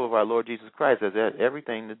gospel of our Lord Jesus Christ has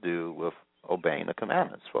everything to do with obeying the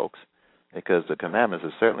commandments, folks, because the commandments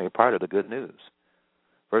are certainly a part of the good news.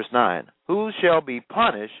 Verse 9, who shall be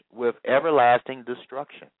punished with everlasting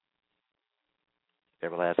destruction?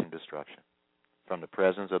 Everlasting destruction from the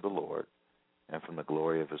presence of the Lord and from the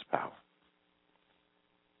glory of his power.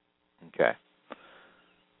 Okay.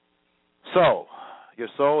 So, your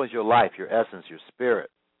soul is your life, your essence, your spirit.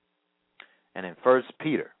 And in 1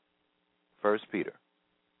 Peter, how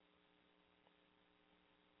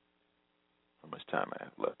much time I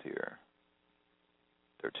have left here?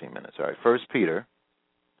 13 minutes. All right, 1 Peter,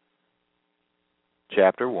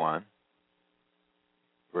 chapter 1,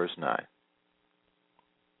 verse 9.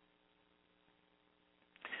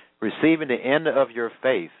 Receiving the end of your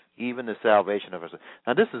faith, even the salvation of us.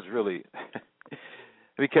 Now, this is really,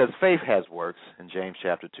 because faith has works. In James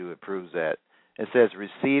chapter 2, it proves that. It says,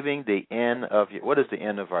 receiving the end of your, what is the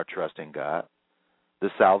end of our trust in God? The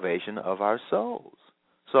salvation of our souls.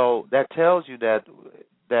 So that tells you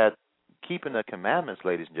that keeping the commandments,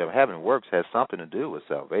 ladies and gentlemen, having works has something to do with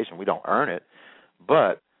salvation. We don't earn it,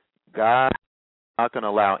 but God is not going to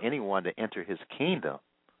allow anyone to enter his kingdom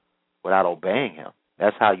without obeying him.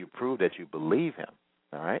 That's how you prove that you believe him,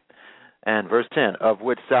 all right? And verse 10, of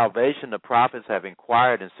which salvation the prophets have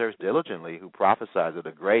inquired and searched diligently, who prophesied of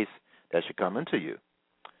the grace that should come into you.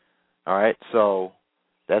 All right, so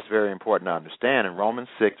that's very important to understand in Romans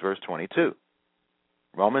 6, verse 22.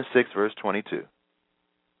 Romans 6, verse 22.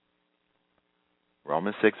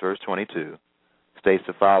 Romans 6, verse 22 states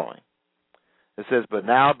the following. It says, but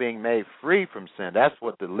now being made free from sin, that's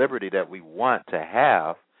what the liberty that we want to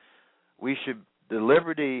have. The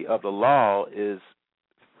liberty of the law is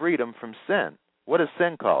freedom from sin. What does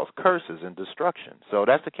sin cause? Curses and destruction. So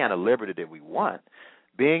that's the kind of liberty that we want.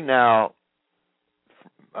 Being now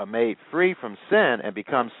made free from sin and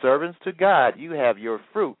become servants to God, you have your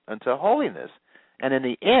fruit unto holiness. And in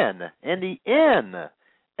the end,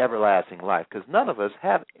 everlasting life. Because none of us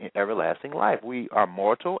have everlasting life. We are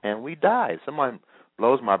mortal and we die. If someone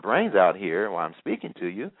blows my brains out here while I'm speaking to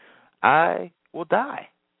you, I will die.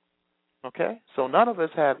 Okay? So none of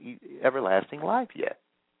us have everlasting life yet.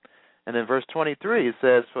 And in verse 23, it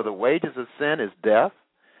says, for the wages of sin is death,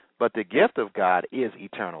 but the gift of God is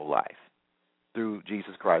eternal life through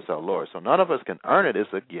Jesus Christ our Lord. So none of us can earn it.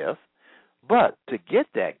 It's a gift. But to get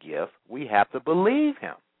that gift, we have to believe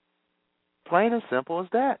him. Plain and simple as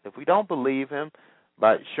that. If we don't believe him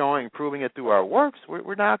by proving it through our works,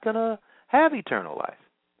 we're not going to have eternal life.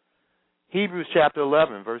 Hebrews chapter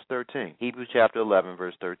 11, verse 13. Hebrews chapter 11,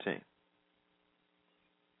 verse 13.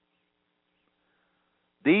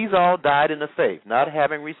 These all died in the faith, not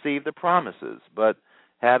having received the promises, but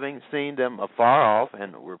having seen them afar off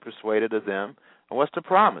and were persuaded of them. And what's the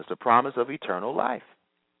promise? The promise of eternal life.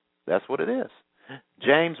 That's what it is.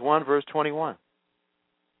 James 1, verse 21.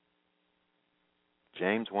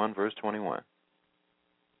 James 1, verse 21.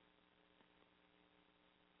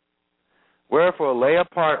 Wherefore lay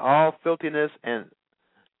apart all filthiness and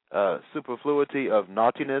superfluity of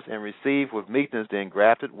naughtiness, and receive with meekness the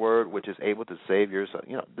engrafted word which is able to save your soul.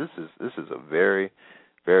 You know, this is a very,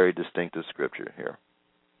 very distinctive scripture here.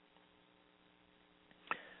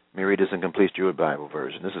 Let me read this in Complete Jewett Bible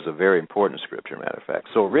version. This is a very important scripture, matter of fact.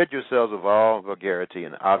 So rid yourselves of all vulgarity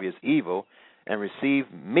and obvious evil, and receive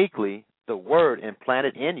meekly the word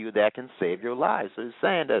implanted in you that can save your lives. So it's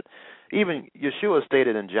saying that even Yeshua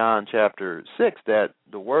stated in John chapter 6 that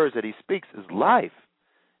the words that he speaks is life.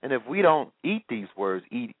 And if we don't eat these words,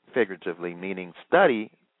 eat figuratively, meaning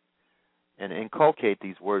study and inculcate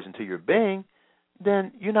these words into your being,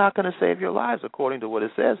 then you're not going to save your lives according to what it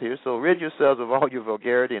says here. So rid yourselves of all your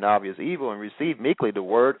vulgarity and obvious evil, and receive meekly the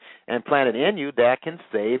word implanted in you that can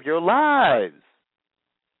save your lives.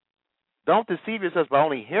 Don't deceive yourselves by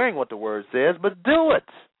only hearing what the word says, but do it.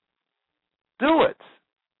 Do it.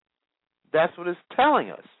 That's what it's telling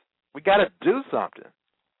us. We got to do something.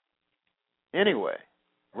 Anyway,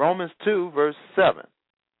 Romans 2, verse 7.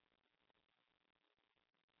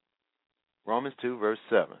 Romans 2, verse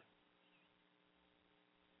 7.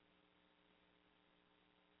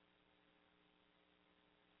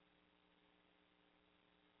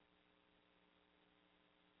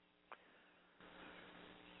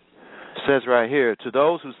 Says right here, to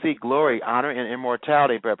those who seek glory, honor, and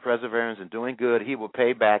immortality by perseverance in doing good, he will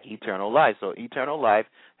pay back eternal life. So eternal life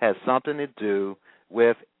has something to do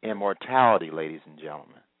with immortality, ladies and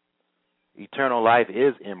gentlemen. Eternal life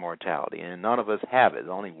is immortality, and none of us have it.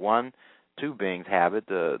 Only two beings have it.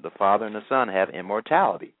 The Father and the Son have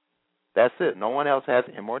immortality. That's it. No one else has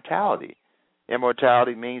immortality.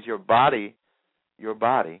 Immortality means your body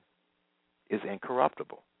is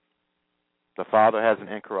incorruptible. The Father has an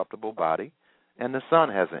incorruptible body, and the Son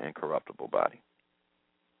has an incorruptible body.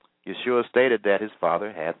 Yeshua stated that his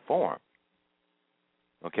Father had form.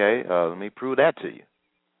 Okay, let me prove that to you.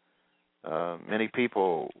 Many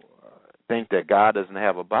people think that God doesn't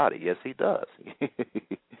have a body. Yes, he does.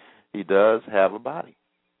 He does have a body.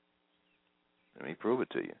 Let me prove it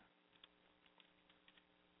to you.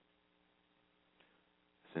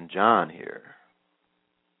 It's in John here.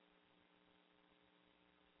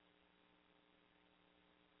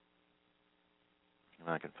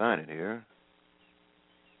 I can find it here.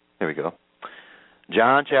 Here we go.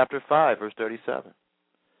 John chapter 5, verse 37.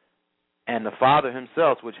 And the Father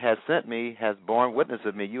himself, which has sent me, has borne witness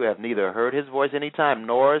of me. You have neither heard his voice any time,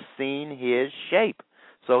 nor seen his shape.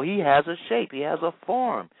 So he has a shape. He has a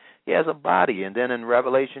form. He has a body. And then in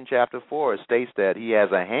Revelation chapter 4, it states that he has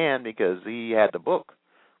a hand because he had the book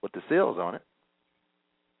with the seals on it.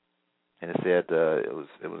 And it said it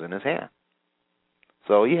was in his hand.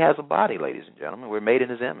 So he has a body, ladies and gentlemen. We're made in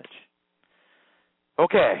his image.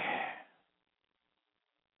 Okay.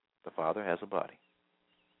 The Father has a body.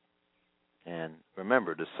 And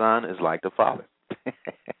remember, the Son is like the Father.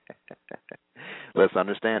 Let's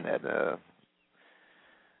understand that.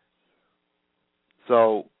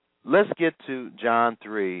 So let's get to John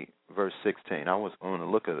 3, verse 16. I'm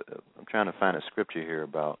trying to find a scripture here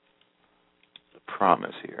about the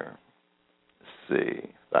promise here. Let's see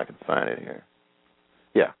if I can find it here.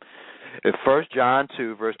 Yeah. It's 1 John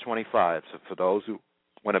 2, verse 25. So for those who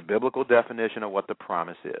want a biblical definition of what the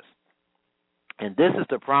promise is. And this is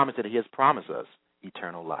the promise that he has promised us,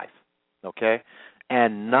 eternal life. Okay?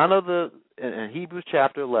 And in Hebrews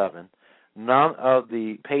chapter 11, none of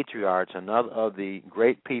the patriarchs and none of the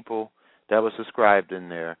great people that was described in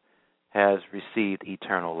there has received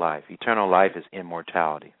eternal life. Eternal life is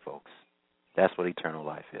immortality, folks. That's what eternal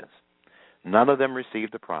life is. None of them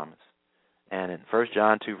received the promise. And in 1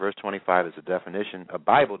 John 2, verse 25 is a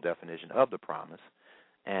Bible definition of the promise,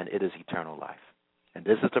 and it is eternal life. And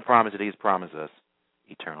this is the promise that he's promised us,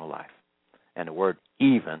 eternal life. And the word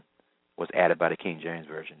even was added by the King James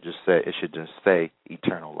Version. It should just say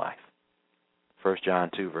eternal life. 1 John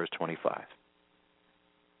 2, verse 25.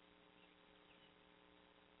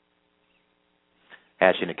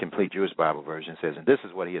 Actually, in the complete Jewish Bible version, it says, and this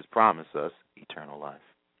is what he has promised us, eternal life.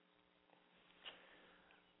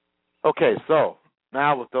 Okay, so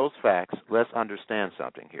now with those facts, let's understand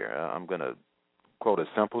something here. I'm going to quote a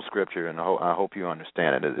simple scripture, and I hope you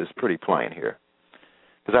understand it. It's pretty plain here.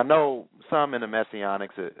 Because I know some in the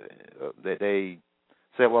Messianics, they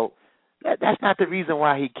say, well, that's not the reason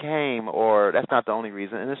why he came, or that's not the only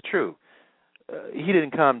reason, and it's true. He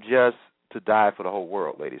didn't come just to die for the whole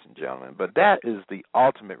world, ladies and gentlemen, but that is the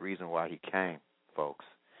ultimate reason why he came, folks.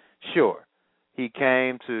 Sure, he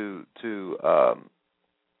came to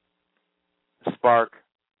spark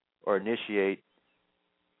or initiate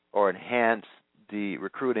or enhance the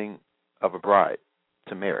recruiting of a bride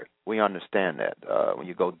to marry. We understand that. When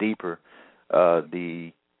you go deeper,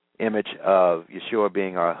 the image of Yeshua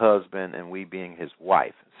being our husband and we being his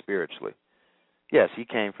wife spiritually. Yes, he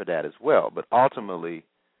came for that as well, but ultimately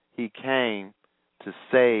he came to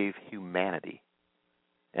save humanity.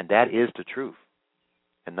 And that is the truth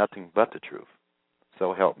and nothing but the truth.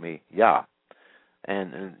 So help me, Yah.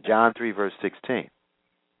 And in John 3, verse 16.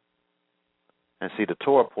 And see, the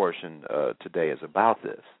Torah portion today is about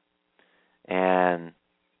this. And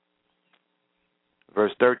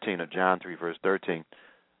verse 13 of John 3, verse 13,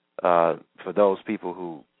 for those people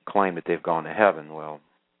who claim that they've gone to heaven, well,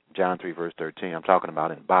 John 3, verse 13, I'm talking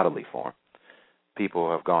about in bodily form.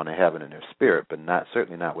 People have gone to heaven in their spirit, but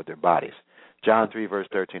certainly not with their bodies. John 3, verse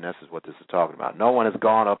 13, this is what this is talking about. No one has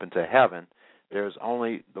gone up into heaven. There's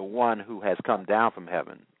only the one who has come down from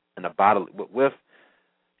heaven in a bodily, with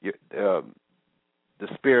the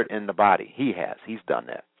spirit in the body. He's done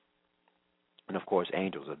that. And, of course,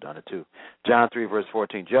 angels have done it too. John 3, verse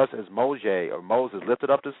 14, just as Moses lifted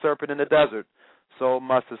up the serpent in the desert, so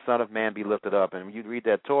must the Son of Man be lifted up. And when you read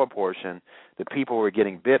that Torah portion, the people were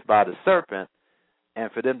getting bit by the serpent, and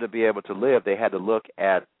for them to be able to live, they had to look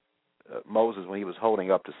at Moses when he was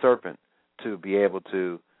holding up the serpent to be able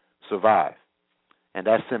to survive. And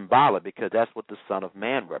that's symbolic because that's what the Son of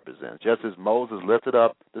Man represents. Just as Moses lifted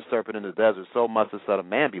up the serpent in the desert, so must the Son of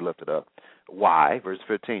Man be lifted up. Why? Verse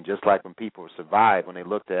 15, just like when people survived when they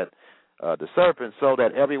looked at the serpent, so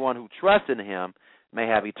that everyone who trusts in him may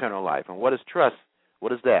have eternal life. And what is trust?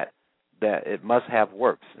 What is that? That it must have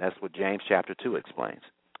works. That's what James chapter 2 explains.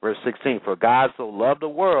 Verse 16, for God so loved the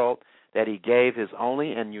world that he gave his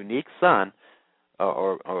only and unique Son,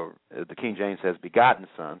 or the King James says begotten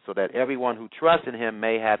Son, so that everyone who trusts in him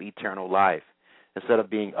may have eternal life instead of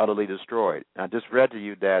being utterly destroyed. I just read to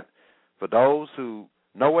you that for those who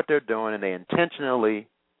know what they're doing and they intentionally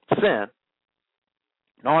sin,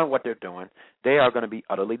 knowing what they're doing, they are going to be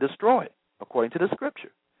utterly destroyed, according to the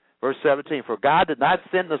Scripture. Verse 17, for God did not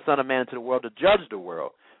send the Son of Man into the world to judge the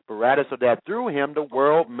world, but rather so that through him the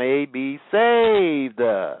world may be saved.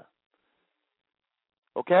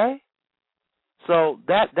 Okay? So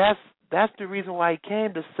that's the reason why he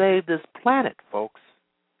came, to save this planet, folks.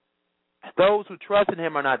 Those who trust in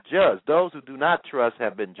him are not judged. Those who do not trust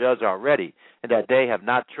have been judged already, and that they have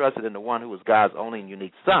not trusted in the one who was God's only and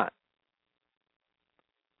unique Son.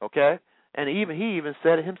 Okay? And he even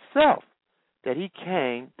said it himself, that he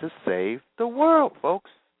came to save the world, folks.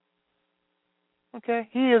 Okay?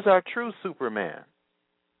 He is our true Superman.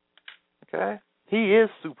 Okay? He is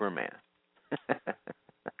Superman.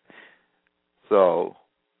 So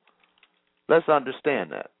let's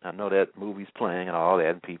understand that. I know that movies playing and all that,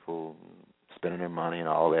 and people spending their money and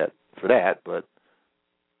all that for that, but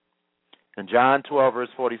in John 12, verse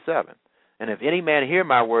 47, and if any man hear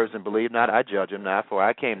my words and believe not, I judge him not, for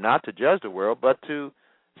I came not to judge the world, but to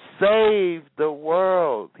save the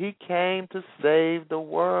world. He came to save the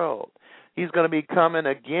world. He's going to be coming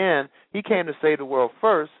again. He came to save the world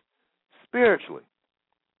first, spiritually,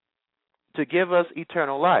 to give us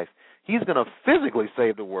eternal life. He's going to physically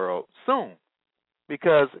save the world soon,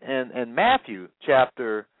 because in Matthew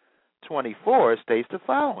chapter 24 it states the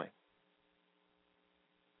following.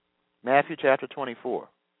 Matthew chapter 24.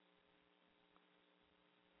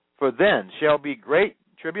 For then shall be great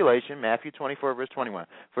tribulation, Matthew 24, verse 21.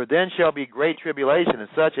 For then shall be great tribulation, and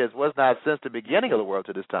such as was not since the beginning of the world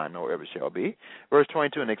to this time, nor ever shall be. Verse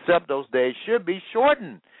 22, and except those days should be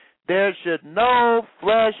shortened, there should no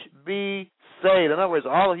flesh be saved. In other words,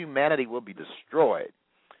 all of humanity will be destroyed.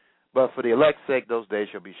 But for the elect's sake, those days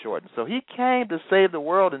shall be shortened. So he came to save the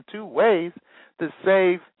world in two ways, to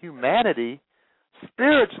save humanity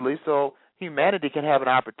spiritually, so humanity can have an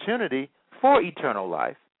opportunity for eternal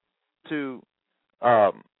life, to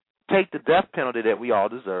take the death penalty that we all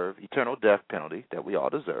deserve, eternal death penalty that we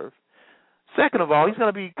all deserve. Second of all, he's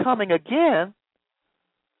going to be coming again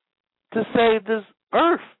to save this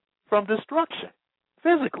earth from destruction,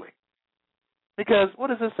 physically. Because what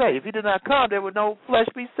does it say? If he did not come, there would no flesh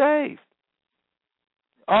be saved.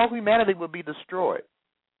 All humanity would be destroyed,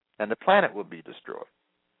 and the planet would be destroyed.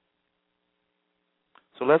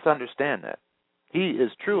 So let's understand that. He is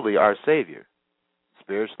truly our Savior,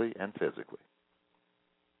 spiritually and physically.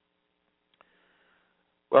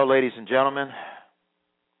 Well, ladies and gentlemen,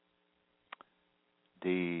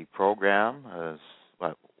 the program is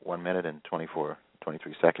 1 minute and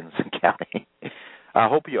 23 seconds and counting. I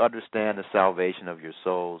hope you understand the salvation of your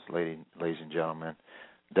souls, ladies and gentlemen,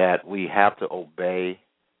 that we have to obey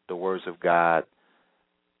the words of God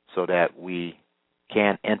so that we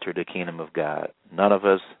can enter the kingdom of God. None of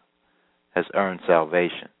us has earned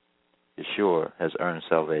salvation. Yeshua has earned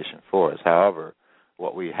salvation for us. However,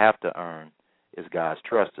 what we have to earn is God's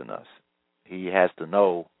trust in us. He has to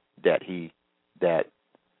know that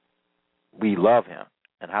we love him.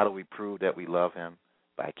 And how do we prove that we love him?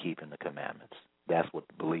 By keeping the commandments. That's what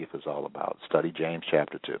the belief is all about. Study James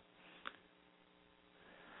chapter 2.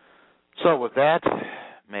 So with that,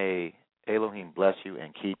 may Elohim bless you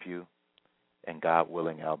and keep you, and God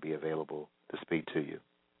willing, I'll be available to speak to you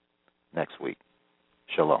next week.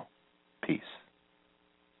 Shalom. Peace.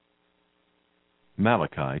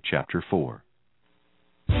 Malachi chapter 4.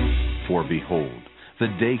 For behold, the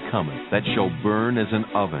day cometh that shall burn as an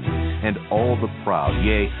oven, and all the proud,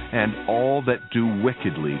 yea, and all that do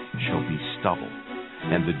wickedly shall be stubble.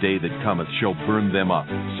 And the day that cometh shall burn them up,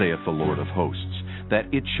 saith the Lord of hosts, that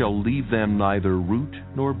it shall leave them neither root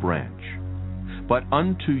nor branch. But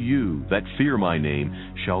unto you that fear my name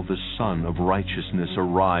shall the Son of Righteousness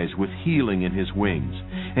arise with healing in his wings.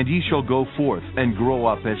 And ye shall go forth and grow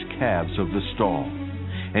up as calves of the stall.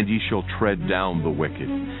 And ye shall tread down the wicked,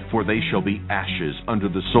 for they shall be ashes under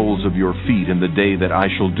the soles of your feet in the day that I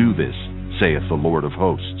shall do this, saith the Lord of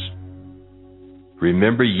hosts.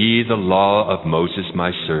 Remember ye the law of Moses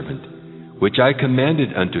my servant, which I commanded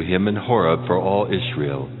unto him in Horeb for all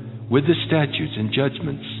Israel, with the statutes and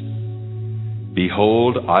judgments.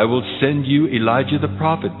 Behold, I will send you Elijah the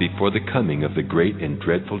prophet before the coming of the great and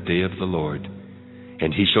dreadful day of the Lord.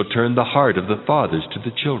 And he shall turn the heart of the fathers to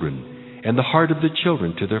the children, and the heart of the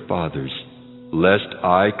children to their fathers, lest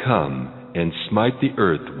I come and smite the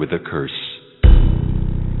earth with a curse.